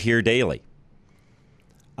I do here daily.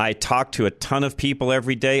 I talk to a ton of people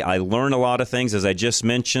every day. I learn a lot of things, as I just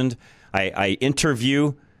mentioned. I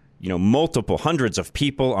interview, multiple hundreds of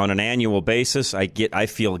people on an annual basis. I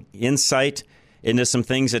feel insight into some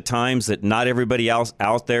things at times that not everybody else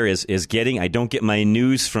out there is getting. I don't get my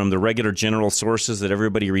news from the regular general sources that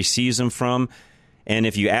everybody receives them from. And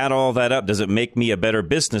if you add all that up, does it make me a better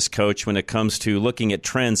business coach when it comes to looking at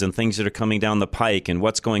trends and things that are coming down the pike and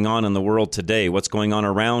what's going on in the world today, what's going on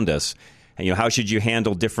around us? And, how should you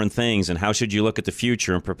handle different things, and how should you look at the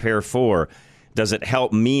future and prepare for? Does it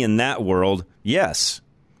help me in that world? Yes,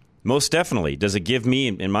 most definitely. Does it give me,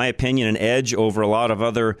 in my opinion, an edge over a lot of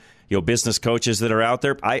other business coaches that are out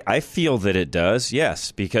there? I feel that it does,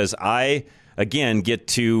 yes, because I, again, get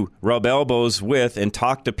to rub elbows with and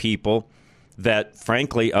talk to people that,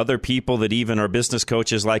 frankly, other people that even are business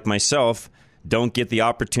coaches like myself don't get the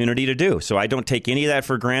opportunity to do. So I don't take any of that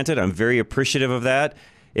for granted. I'm very appreciative of that.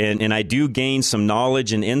 And I do gain some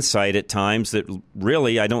knowledge and insight at times that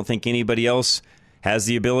really I don't think anybody else has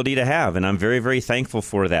the ability to have. And I'm very, very thankful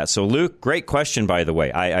for that. So, Luke, great question, by the way.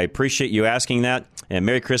 I appreciate you asking that. And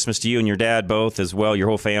Merry Christmas to you and your dad both as well, your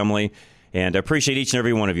whole family. And I appreciate each and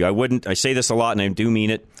every one of you. I say this a lot, and I do mean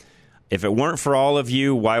it. If it weren't for all of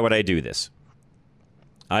you, why would I do this?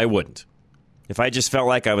 I wouldn't. If I just felt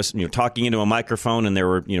like I was talking into a microphone and there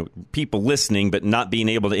were people listening but not being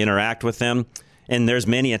able to interact with them, and there's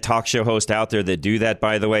many a talk show host out there that do that,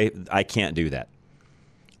 by the way, I can't do that.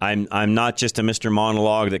 I'm not just a Mr.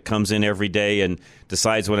 Monologue that comes in every day and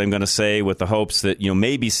decides what I'm going to say with the hopes that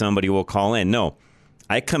maybe somebody will call in. No,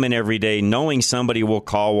 I come in every day knowing somebody will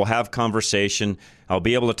call, we'll have conversation, I'll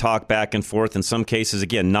be able to talk back and forth. In some cases,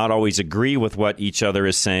 again, not always agree with what each other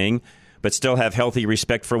is saying, but still have healthy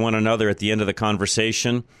respect for one another at the end of the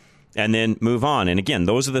conversation, and then move on. And again,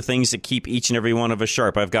 those are the things that keep each and every one of us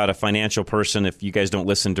sharp. I've got a financial person. If you guys don't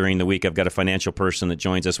listen during the week, I've got a financial person that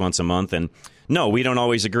joins us once a month. And no, we don't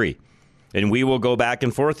always agree. And we will go back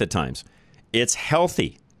and forth at times. It's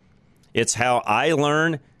healthy. It's how I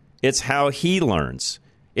learn. It's how he learns.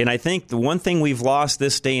 And I think the one thing we've lost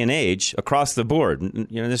this day and age across the board,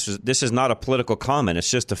 this is not a political comment. It's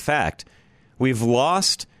just a fact. We've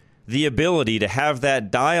lost the ability to have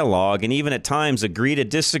that dialogue and even at times agree to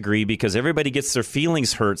disagree because everybody gets their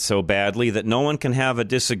feelings hurt so badly that no one can have a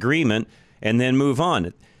disagreement and then move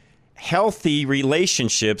on. Healthy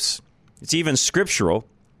relationships, it's even scriptural.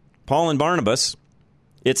 Paul and Barnabas,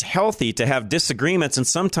 it's healthy to have disagreements and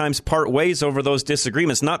sometimes part ways over those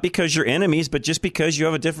disagreements, not because you're enemies, but just because you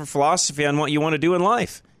have a different philosophy on what you want to do in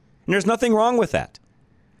life. And there's nothing wrong with that.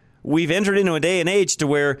 We've entered into a day and age to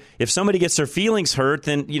where if somebody gets their feelings hurt,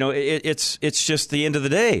 then it's just the end of the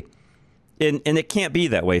day. And it can't be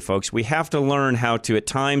that way, folks. We have to learn how to, at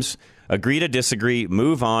times, agree to disagree,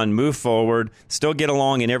 move on, move forward, still get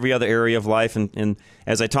along in every other area of life. And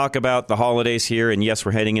as I talk about the holidays here, and yes,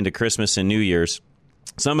 we're heading into Christmas and New Year's,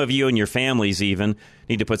 some of you and your families even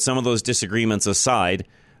need to put some of those disagreements aside,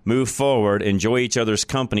 move forward, enjoy each other's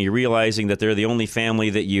company, realizing that they're the only family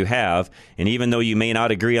that you have. And even though you may not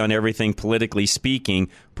agree on everything politically speaking,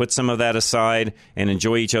 put some of that aside and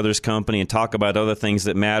enjoy each other's company and talk about other things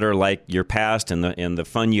that matter, like your past and the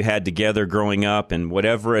fun you had together growing up and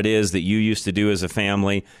whatever it is that you used to do as a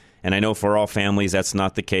family. And I know for all families that's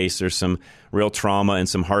not the case. There's some real trauma and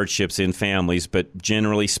some hardships in families. But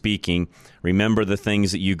generally speaking, remember the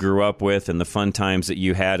things that you grew up with and the fun times that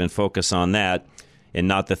you had and focus on that, and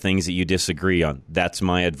not the things that you disagree on. That's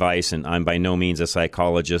my advice, and I'm by no means a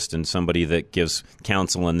psychologist and somebody that gives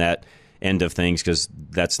counsel in that end of things because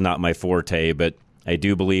that's not my forte, but I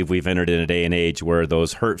do believe we've entered in a day and age where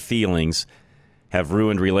those hurt feelings have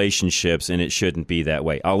ruined relationships, and it shouldn't be that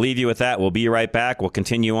way. I'll leave you with that. We'll be right back. We'll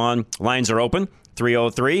continue on. Lines are open,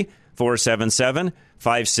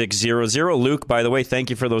 303-477-5600. Luke, by the way, thank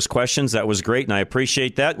you for those questions. That was great, and I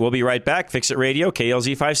appreciate that. We'll be right back. Fix It Radio,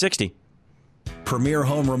 KLZ 560. Premier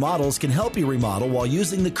Home Remodels can help you remodel while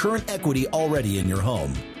using the current equity already in your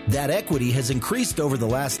home. That equity has increased over the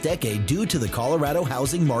last decade due to the Colorado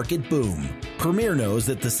housing market boom. Premier knows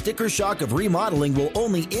that the sticker shock of remodeling will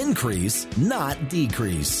only increase, not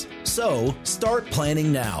decrease. So, start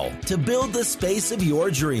planning now to build the space of your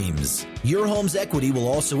dreams. Your home's equity will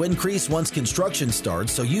also increase once construction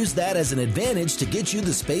starts, so use that as an advantage to get you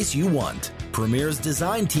the space you want. Premier's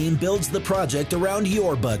design team builds the project around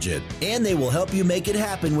your budget, and they will help you make it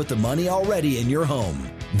happen with the money already in your home.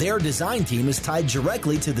 Their design team is tied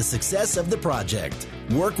directly to the success of the project.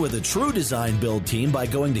 Work with a true design build team by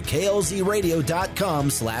going to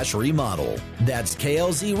klzradio.com/remodel. That's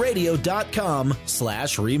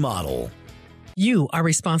klzradio.com/remodel. You are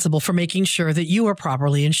responsible for making sure that you are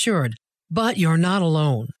properly insured, but you're not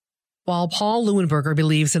alone. While Paul Leuenberger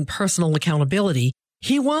believes in personal accountability,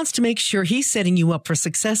 he wants to make sure he's setting you up for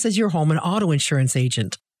success as your home and auto insurance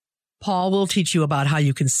agent. Paul will teach you about how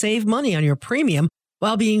you can save money on your premium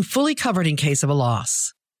while being fully covered in case of a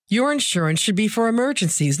loss. Your insurance should be for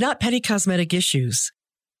emergencies, not petty cosmetic issues.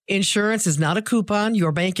 Insurance is not a coupon,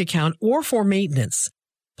 your bank account, or for maintenance.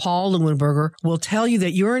 Paul Leuenberger will tell you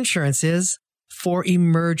that your insurance is for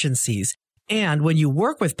emergencies. And when you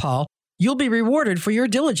work with Paul, you'll be rewarded for your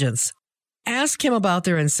diligence. Ask him about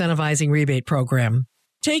their incentivizing rebate program.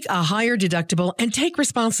 Take a higher deductible and take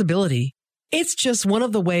responsibility. It's just one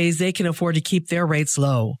of the ways they can afford to keep their rates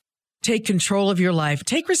low. Take control of your life.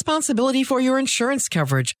 Take responsibility for your insurance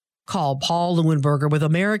coverage. Call Paul Leuenberger with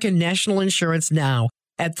American National Insurance now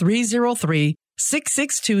at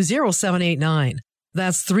 303-662-0789.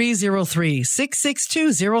 That's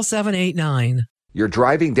 303-662-0789. You're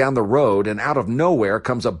driving down the road and out of nowhere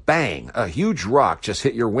comes a bang. A huge rock just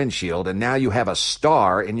hit your windshield and now you have a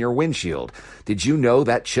star in your windshield. Did you know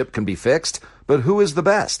that chip can be fixed? But who is the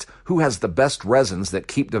best? Who has the best resins that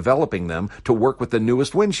keep developing them to work with the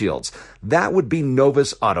newest windshields? That would be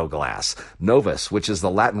Novus Autoglass. Novus, which is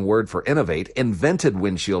the Latin word for innovate, invented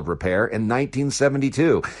windshield repair in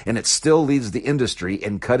 1972, and it still leads the industry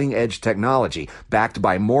in cutting-edge technology, backed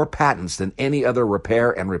by more patents than any other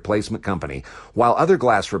repair and replacement company. While other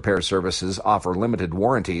glass repair services offer limited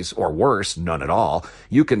warranties, or worse, none at all,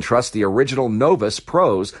 you can trust the original Novus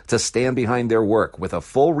pros to stand behind their work with a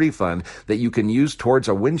full refund that you can use towards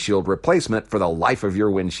a windshield replacement for the life of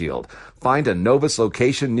your windshield. Find a Novus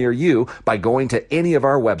location near you by going to any of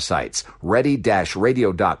our websites,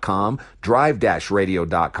 ready-radio.com,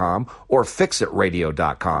 drive-radio.com, or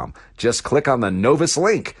fixitradio.com. Just click on the Novus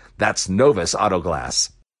link. That's Novus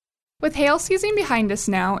Autoglass. With hail season behind us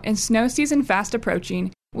now and snow season fast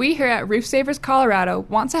approaching, we here at Roof Savers Colorado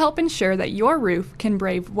want to help ensure that your roof can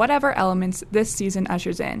brave whatever elements this season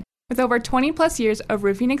ushers in. With over 20 plus years of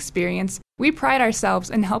roofing experience, we pride ourselves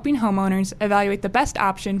in helping homeowners evaluate the best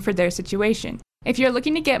option for their situation. If you're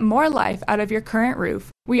looking to get more life out of your current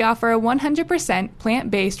roof, we offer a 100%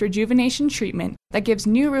 plant-based rejuvenation treatment that gives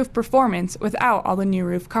new roof performance without all the new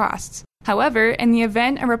roof costs. However, in the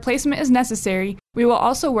event a replacement is necessary, we will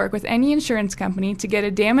also work with any insurance company to get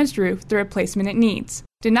a damaged roof the replacement it needs.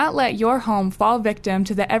 Do not let your home fall victim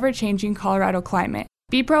to the ever-changing Colorado climate.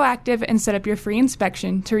 Be proactive and set up your free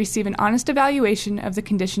inspection to receive an honest evaluation of the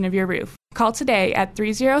condition of your roof. Call today at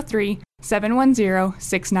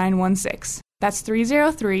 303-710-6916. That's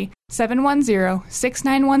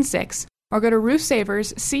 303-710-6916. Or go to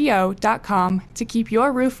roofsaversco.com to keep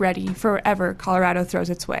your roof ready for wherever Colorado throws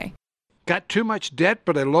its way. Got too much debt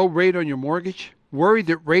but a low rate on your mortgage? Worried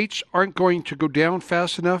that rates aren't going to go down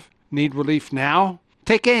fast enough? Need relief now?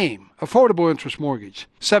 Take AIM, Affordable Interest Mortgage,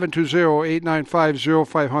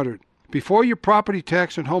 720-895-0500. Before your property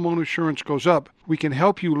tax and homeowner insurance goes up, we can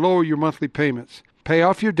help you lower your monthly payments, pay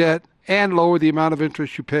off your debt, and lower the amount of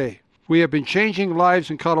interest you pay. We have been changing lives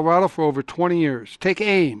in Colorado for over 20 years. Take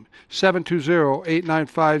AIM,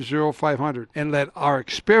 720-895-0500, and let our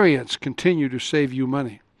experience continue to save you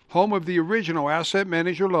money. Home of the original Asset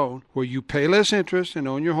Manager loan, where you pay less interest and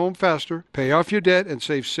own your home faster, pay off your debt and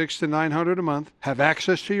save $600 to $900 a month, have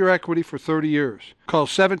access to your equity for 30 years. Call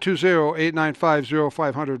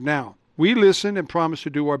 720-895-0500 now. We listen and promise to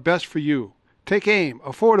do our best for you. Take AIM,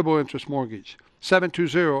 Affordable Interest Mortgage,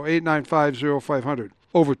 720-895-0500.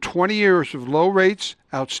 Over 20 years of low rates,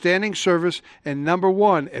 outstanding service, and number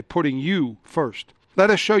one at putting you first. Let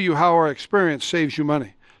us show you how our experience saves you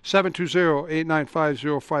money.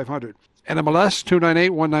 720-895-0500. NMLS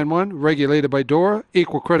 298191, regulated by DORA,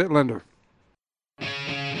 equal credit lender.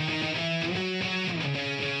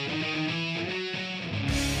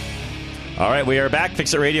 All right, we are back.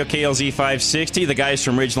 Fix It Radio, KLZ 560. The guys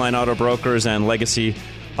from Ridgeline Auto Brokers and Legacy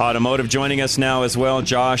Automotive joining us now as well.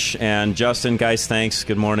 Josh and Justin, guys, thanks.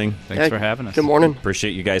 Good morning. Thanks for having us. Good morning.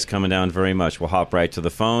 Appreciate you guys coming down very much. We'll hop right to the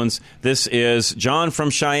phones. This is John from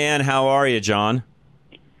Cheyenne. How are you, John?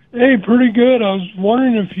 Hey, pretty good. I was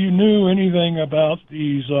wondering if you knew anything about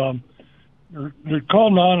these, they're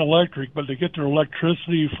called non-electric, but they get their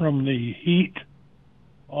electricity from the heat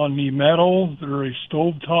on the metal. They're a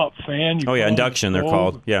stovetop fan. Induction they're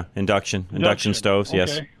called. Yeah, induction stoves,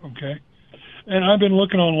 yes. Okay. And I've been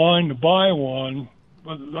looking online to buy one,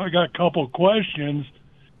 but I got a couple of questions.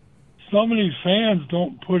 Some of these fans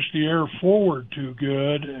don't push the air forward too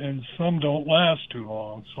good, and some don't last too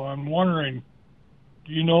long. So I'm wondering,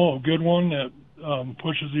 do you know a good one that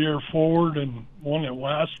pushes the air forward and one that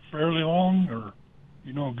lasts fairly long, or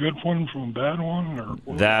you know a good one from a bad one?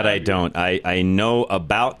 Or that I don't. I know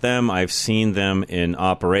about them. I've seen them in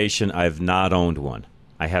operation. I've not owned one.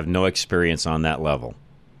 I have no experience on that level.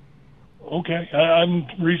 Okay, I'm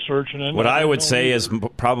researching it. What I would say is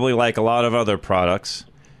probably like a lot of other products,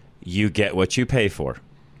 you get what you pay for.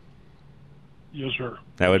 Yes, sir.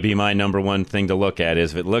 That would be my number one thing to look at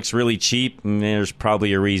is if it looks really cheap, there's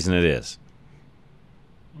probably a reason it is.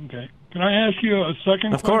 Okay. Can I ask you a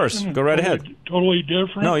second question? Of course. Go right ahead. Totally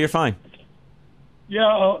different? No, you're fine. Yeah,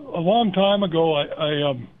 a long time ago,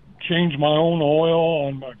 I changed my own oil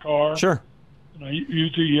on my car. Sure. And I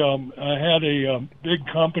usually I had a big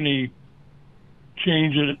company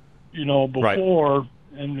change it, before,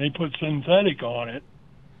 and they put synthetic on it.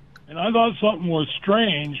 And I thought something was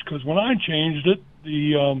strange because when I changed it,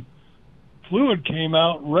 the fluid came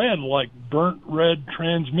out red, like burnt red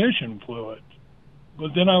transmission fluid.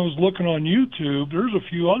 But then I was looking on YouTube. There's a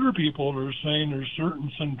few other people that are saying there's certain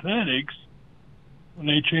synthetics, when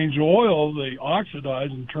they change the oil, they oxidize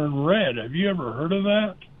and turn red. Have you ever heard of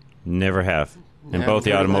that? Never have. And both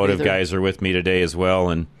the automotive guys are with me today as well.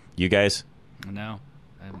 And you guys? No,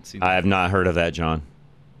 I haven't seen that. I have not heard of that, John.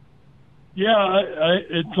 Yeah,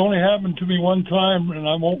 it's only happened to me one time, and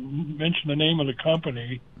I won't mention the name of the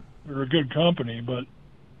company. They're a good company, but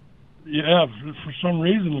yeah, for some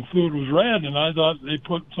reason the fluid was red, and I thought they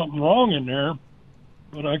put something wrong in there.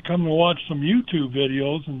 But I come to watch some YouTube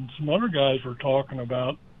videos, and some other guys were talking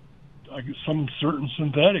about some certain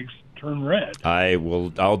synthetics turn red.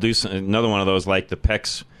 I'll do another one of those like the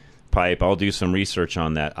PEX pipe. I'll do some research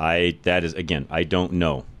on that. I don't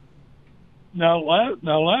know. Now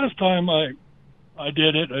last time I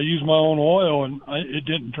did it, I used my own oil, and it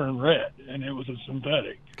didn't turn red, and it was a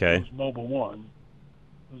synthetic. Okay. It was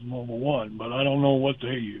Mobil 1, but I don't know what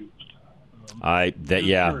they used.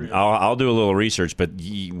 I'll do a little research, but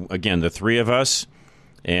again, the three of us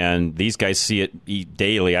and these guys see it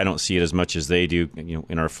daily. I don't see it as much as they do,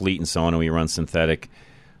 in our fleet and so on, and we run synthetic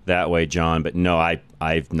that way, John. But no,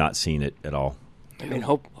 I've not seen it at all. I mean,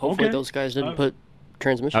 hopefully those guys didn't put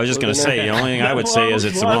transmission. I was just going to say, the only thing I would say is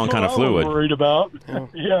it's the wrong kind of fluid. I was worried about.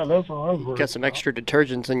 Yeah, that's what I was worried. Got some extra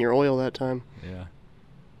detergents in your oil that time. Yeah.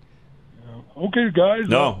 Okay, guys.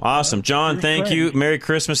 No, awesome. John, thank you. Merry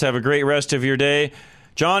Christmas. Have a great rest of your day.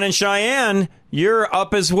 John in Cheyenne, you're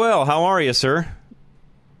up as well. How are you, sir?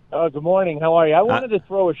 Good morning. How are you? I wanted to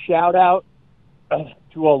throw a shout-out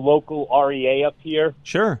to a local REA up here.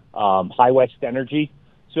 Sure. High West Energy.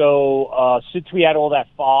 So since we had all that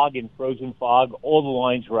fog and frozen fog, all the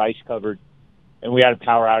lines were ice-covered, and we had a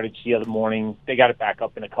power outage the other morning. They got it back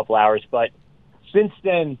up in a couple hours. But since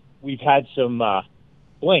then, we've had some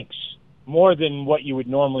blinks, more than what you would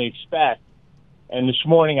normally expect. And this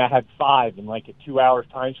morning I had 5 in like a 2-hour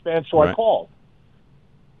time span, so I called.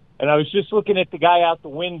 And I was just looking at the guy out the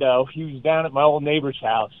window. He was down at my old neighbor's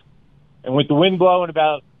house. And with the wind blowing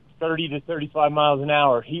about 30 to 35 miles an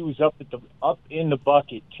hour, he was up in the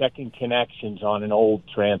bucket checking connections on an old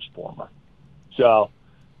transformer. So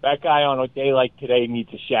that guy on a day like today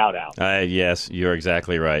needs a shout-out. Yes, you're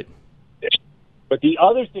exactly right. But the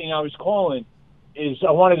other thing I was calling is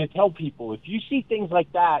I wanted to tell people, if you see things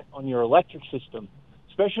like that on your electric system,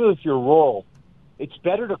 especially if you're rural, it's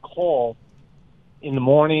better to call in the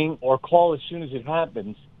morning or call as soon as it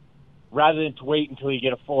happens rather than to wait until you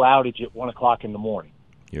get a full outage at 1 o'clock in the morning.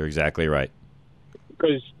 You're exactly right.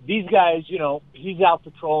 Because these guys, he's out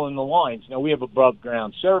patrolling the lines. Now, we have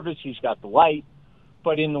above-ground service. He's got the light.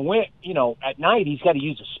 But in the at night, he's got to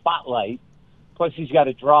use a spotlight. Plus, he's got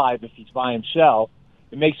to drive if he's by himself.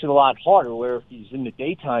 It makes it a lot harder, where if he's in the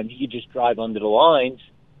daytime, he could just drive under the lines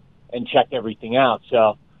and check everything out.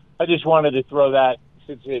 So I just wanted to throw that,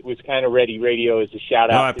 since it was kind of Ready Radio, as a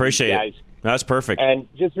shout-out. No, I appreciate it. That's perfect. And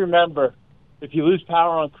just remember, if you lose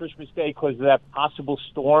power on Christmas Day because of that possible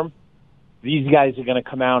storm, these guys are going to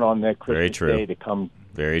come out on their Christmas Day to come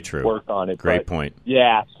work on it. Great point.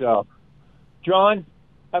 Yeah, so, John,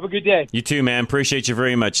 have a good day. You too, man. Appreciate you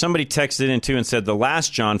very much. Somebody texted in, too, and said the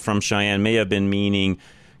last John from Cheyenne may have been meaning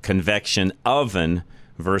convection oven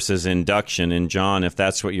versus induction. And, John, if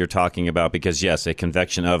that's what you're talking about, because, yes, a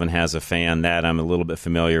convection oven has a fan. That I'm a little bit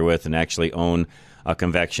familiar with and actually own a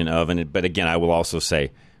convection oven. But, again, I will also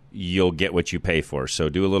say you'll get what you pay for. So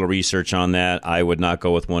do a little research on that. I would not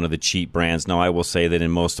go with one of the cheap brands. Now, I will say that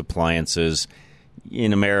in most appliances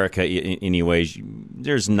in America, anyways,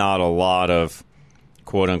 there's not a lot of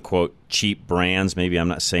quote-unquote cheap brands. Maybe I'm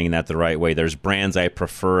not saying that the right way. There's brands I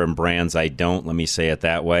prefer and brands I don't. Let me say it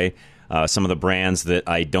that way. Some of the brands that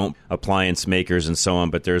I don't, appliance makers and so on,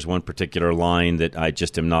 but there's one particular line that I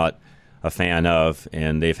just am not a fan of,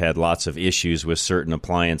 and they've had lots of issues with certain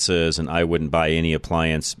appliances, and I wouldn't buy any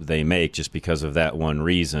appliance they make just because of that one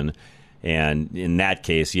reason. And in that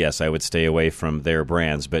case, yes, I would stay away from their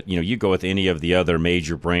brands. But, you go with any of the other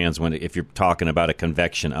major brands if you're talking about a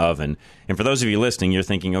convection oven. And for those of you listening, you're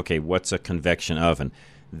thinking, okay, what's a convection oven?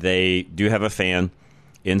 They do have a fan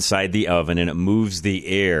inside the oven, and it moves the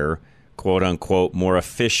air, quote-unquote, more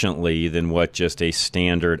efficiently than what just a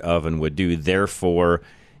standard oven would do. Therefore,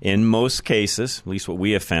 in most cases, at least what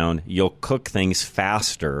we have found, you'll cook things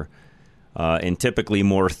faster and typically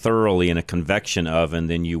more thoroughly in a convection oven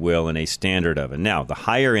than you will in a standard oven. Now, the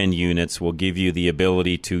higher-end units will give you the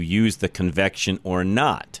ability to use the convection or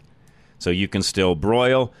not. So you can still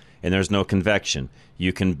broil, and there's no convection.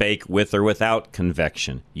 You can bake with or without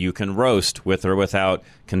convection. You can roast with or without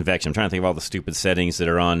convection. I'm trying to think of all the stupid settings that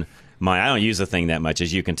are on I don't use the thing that much,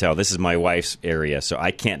 as you can tell. This is my wife's area, so I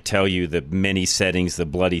can't tell you the many settings, the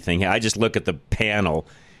bloody thing. I just look at the panel,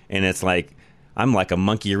 and it's like, I'm like a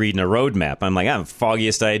monkey reading a road map. I'm like, I have the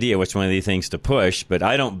foggiest idea which one of these things to push, but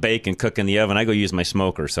I don't bake and cook in the oven. I go use my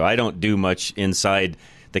smoker, so I don't do much inside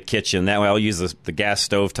the kitchen. That way I'll use the gas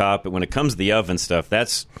stove top, but when it comes to the oven stuff,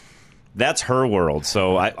 that's her world.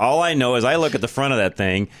 So all I know is I look at the front of that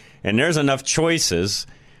thing, and there's enough choices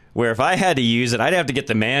where if I had to use it, I'd have to get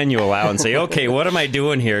the manual out and say, okay, what am I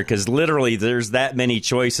doing here? Because literally there's that many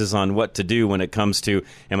choices on what to do when it comes to,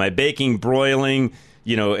 am I baking, broiling,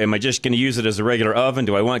 am I just going to use it as a regular oven?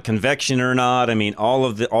 Do I want convection or not? I mean, all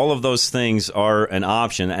of those things are an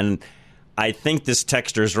option. And I think this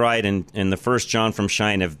texter is right in the first John from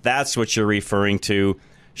Cheyenne. If that's what you're referring to,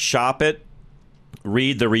 shop it.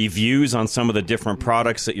 Read the reviews on some of the different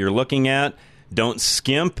products that you're looking at. Don't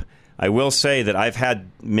skimp. I will say that I've had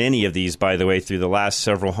many of these, by the way, through the last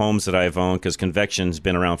several homes that I've owned, because convection's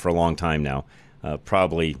been around for a long time now.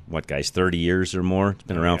 Probably, 30 years or more? It's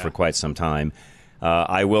been around for quite some time.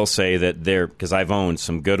 I will say that because I've owned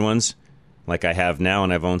some good ones, like I have now,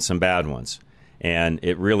 and I've owned some bad ones. And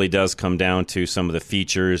it really does come down to some of the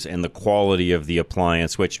features and the quality of the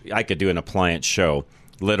appliance, which I could do an appliance show,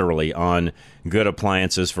 literally, on good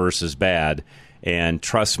appliances versus bad. And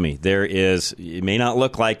trust me, it may not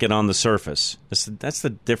look like it on the surface. That's the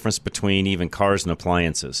difference between even cars and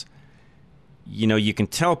appliances. You can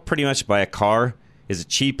tell pretty much by a car, is it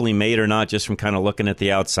cheaply made or not, just from kind of looking at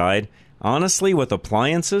the outside. Honestly, with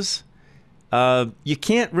appliances, you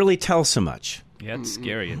can't really tell so much. Yeah, it's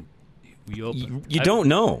scary. You don't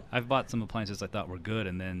know. I've bought some appliances I thought were good,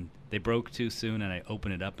 and then they broke too soon, and I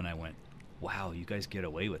opened it up, and I went, wow, you guys get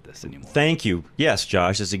away with this anymore. Thank you. Yes,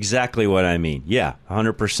 Josh, that's exactly what I mean. Yeah,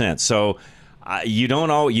 100%. So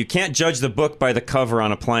you can't judge the book by the cover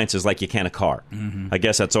on appliances like you can a car. Mm-hmm. I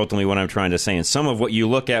guess that's ultimately what I'm trying to say. And some of what you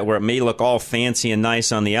look at where it may look all fancy and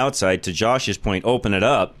nice on the outside, to Josh's point, open it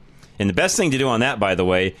up. And the best thing to do on that, by the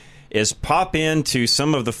way, is pop into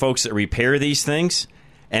some of the folks that repair these things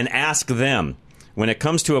and ask them, when it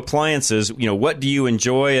comes to appliances, what do you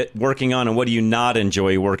enjoy working on and what do you not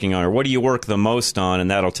enjoy working on, or what do you work the most on,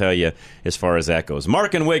 and that'll tell you as far as that goes.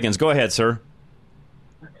 Mark and Wiggins, go ahead, sir.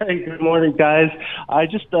 Hey, good morning, guys. I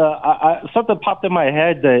just something popped in my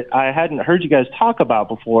head that I hadn't heard you guys talk about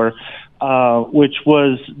before, which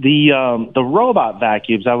was the robot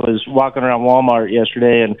vacuums. I was walking around Walmart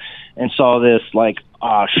yesterday and saw this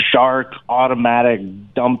Shark automatic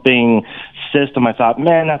dumping system. I thought,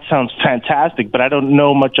 man, that sounds fantastic, but I don't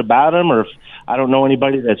know much about them, or if I don't know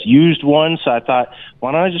anybody that's used one. So I thought,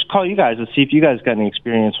 why don't I just call you guys and see if you guys got any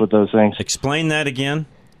experience with those things? Explain that again.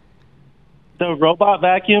 The robot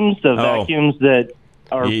vacuums, vacuums that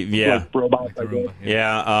are like robots.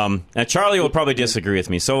 Yeah. Now, Charlie will probably disagree with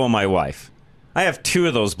me. So will my wife. I have two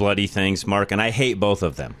of those bloody things, Mark, and I hate both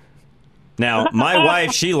of them. Now, my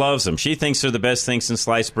wife, she loves them. She thinks they're the best thing since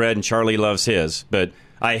sliced bread, and Charlie loves his, but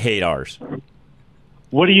I hate ours.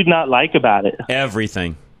 What do you not like about it?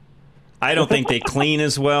 Everything. I don't think they clean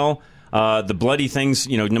as well. The bloody things,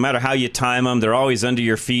 no matter how you time them, they're always under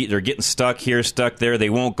your feet. They're getting stuck here, stuck there. They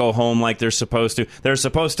won't go home like they're supposed to. They're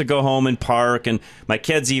supposed to go home and park, and my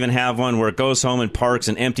kids even have one where it goes home and parks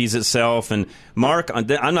and empties itself. And Mark,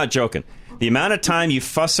 I'm not joking. The amount of time you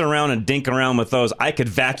fuss around and dink around with those, I could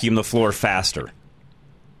vacuum the floor faster.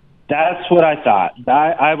 That's what I thought.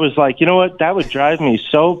 I was like, you know what? That would drive me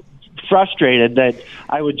so frustrated that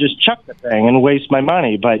I would just chuck the thing and waste my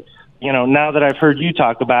money. But now that I've heard you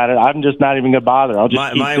talk about it, I'm just not even going to bother. I'll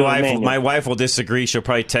just my wife will disagree. She'll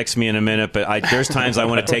probably text me in a minute. But there's times I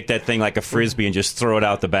want to take that thing like a Frisbee and just throw it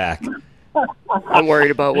out the back. I'm worried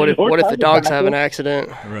about what if the dogs have an accident.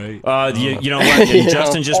 Right. You know what?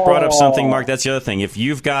 Justin just brought up something, Mark. That's the other thing. If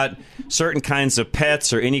you've got certain kinds of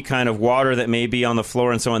pets or any kind of water that may be on the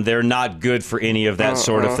floor and so on, they're not good for any of that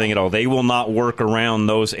sort of thing at all. They will not work around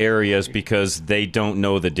those areas because they don't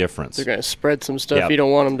know the difference. They're going to spread some stuff you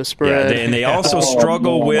don't want them to spread. Yeah, and they also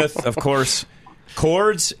struggle with, of course,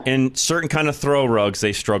 cords and certain kind of throw rugs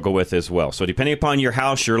they struggle with as well. So depending upon your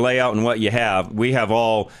house, your layout, and what you have, we have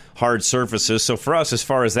all hard surfaces. So for us, as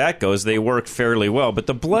far as that goes, they work fairly well. But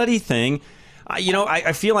the bloody thing,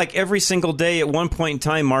 I feel like every single day at one point in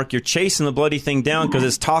time, Mark, you're chasing the bloody thing down because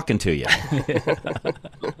it's talking to you.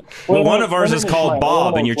 Well, one of ours is called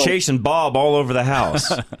Bob, and you're chasing Bob all over the house.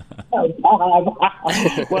 Well,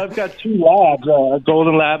 I've got two labs, a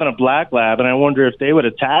golden lab and a black lab, and I wonder if they would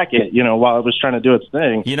attack it, while it was trying to do its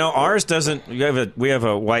thing. Ours doesn't. We have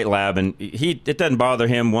a white lab, and it doesn't bother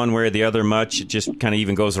him one way or the other much. It just kind of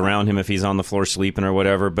even goes around him if he's on the floor sleeping or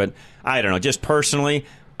whatever. But I don't know. Just personally,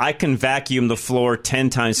 I can vacuum the floor 10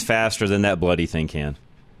 times faster than that bloody thing can.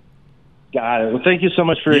 Got it. Well, thank you so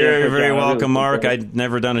much for your You're very John. welcome, Really Mark. I'd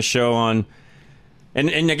never done a show on. And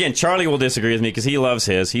again, Charlie will disagree with me because he loves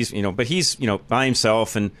his. But he's by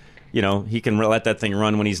himself, and he can let that thing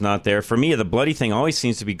run when he's not there. For me, the bloody thing always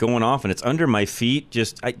seems to be going off, and it's under my feet.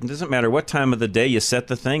 It doesn't matter what time of the day you set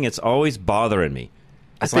the thing; it's always bothering me.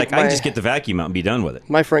 It's like I can just get the vacuum out and be done with it.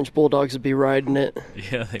 My French Bulldogs would be riding it.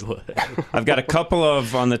 Yeah, they would. I've got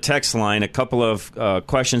on the text line, a couple of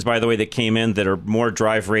questions, by the way, that came in that are more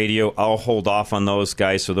drive radio. I'll hold off on those,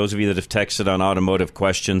 guys. So those of you that have texted on automotive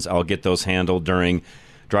questions, I'll get those handled during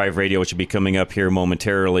drive radio, which will be coming up here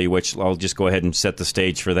momentarily, which I'll just go ahead and set the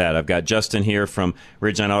stage for that. I've got Justin here from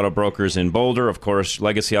Ridgeline Auto Brokers in Boulder. Of course,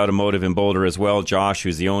 Legacy Automotive in Boulder as well. Josh,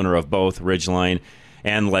 who's the owner of both Ridgeline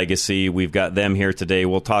and Legacy. We've got them here today.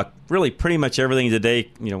 We'll talk really pretty much everything today,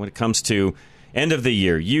 when it comes to end of the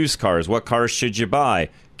year, used cars. What cars should you buy?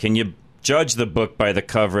 Can you judge the book by the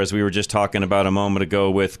cover, as we were just talking about a moment ago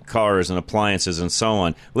with cars and appliances and so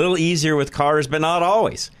on? A little easier with cars, but not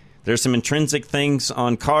always. There's some intrinsic things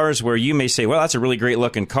on cars where you may say, well, that's a really great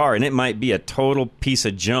looking car, and it might be a total piece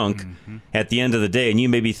of junk at the end of the day, and you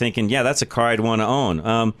may be thinking, yeah, that's a car I'd want to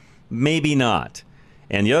own. Maybe not.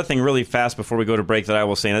 And the other thing really fast before we go to break that I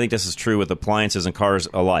will say, and I think this is true with appliances and cars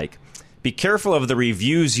alike, be careful of the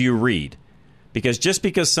reviews you read. Because just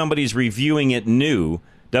because somebody's reviewing it new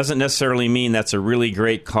doesn't necessarily mean that's a really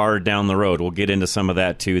great car down the road. We'll get into some of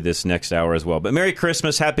that, too, this next hour as well. But Merry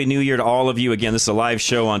Christmas, Happy New Year to all of you. Again, this is a live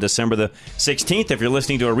show on December the 16th. If you're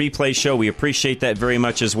listening to a replay show, we appreciate that very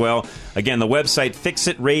much as well. Again, the website,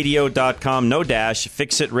 fixitradio.com, no dash,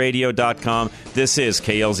 fixitradio.com. This is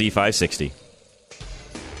KLZ 560.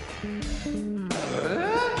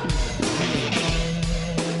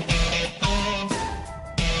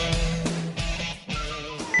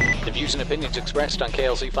 The views and opinions expressed on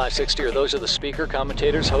KLZ 560 are those of the speaker,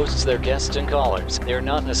 commentators, hosts, their guests, and callers. They are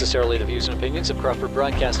not necessarily the views and opinions of Crawford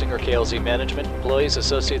Broadcasting or KLZ management, employees,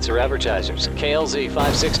 associates, or advertisers. KLZ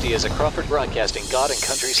 560 is a Crawford Broadcasting God and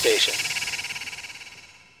Country station.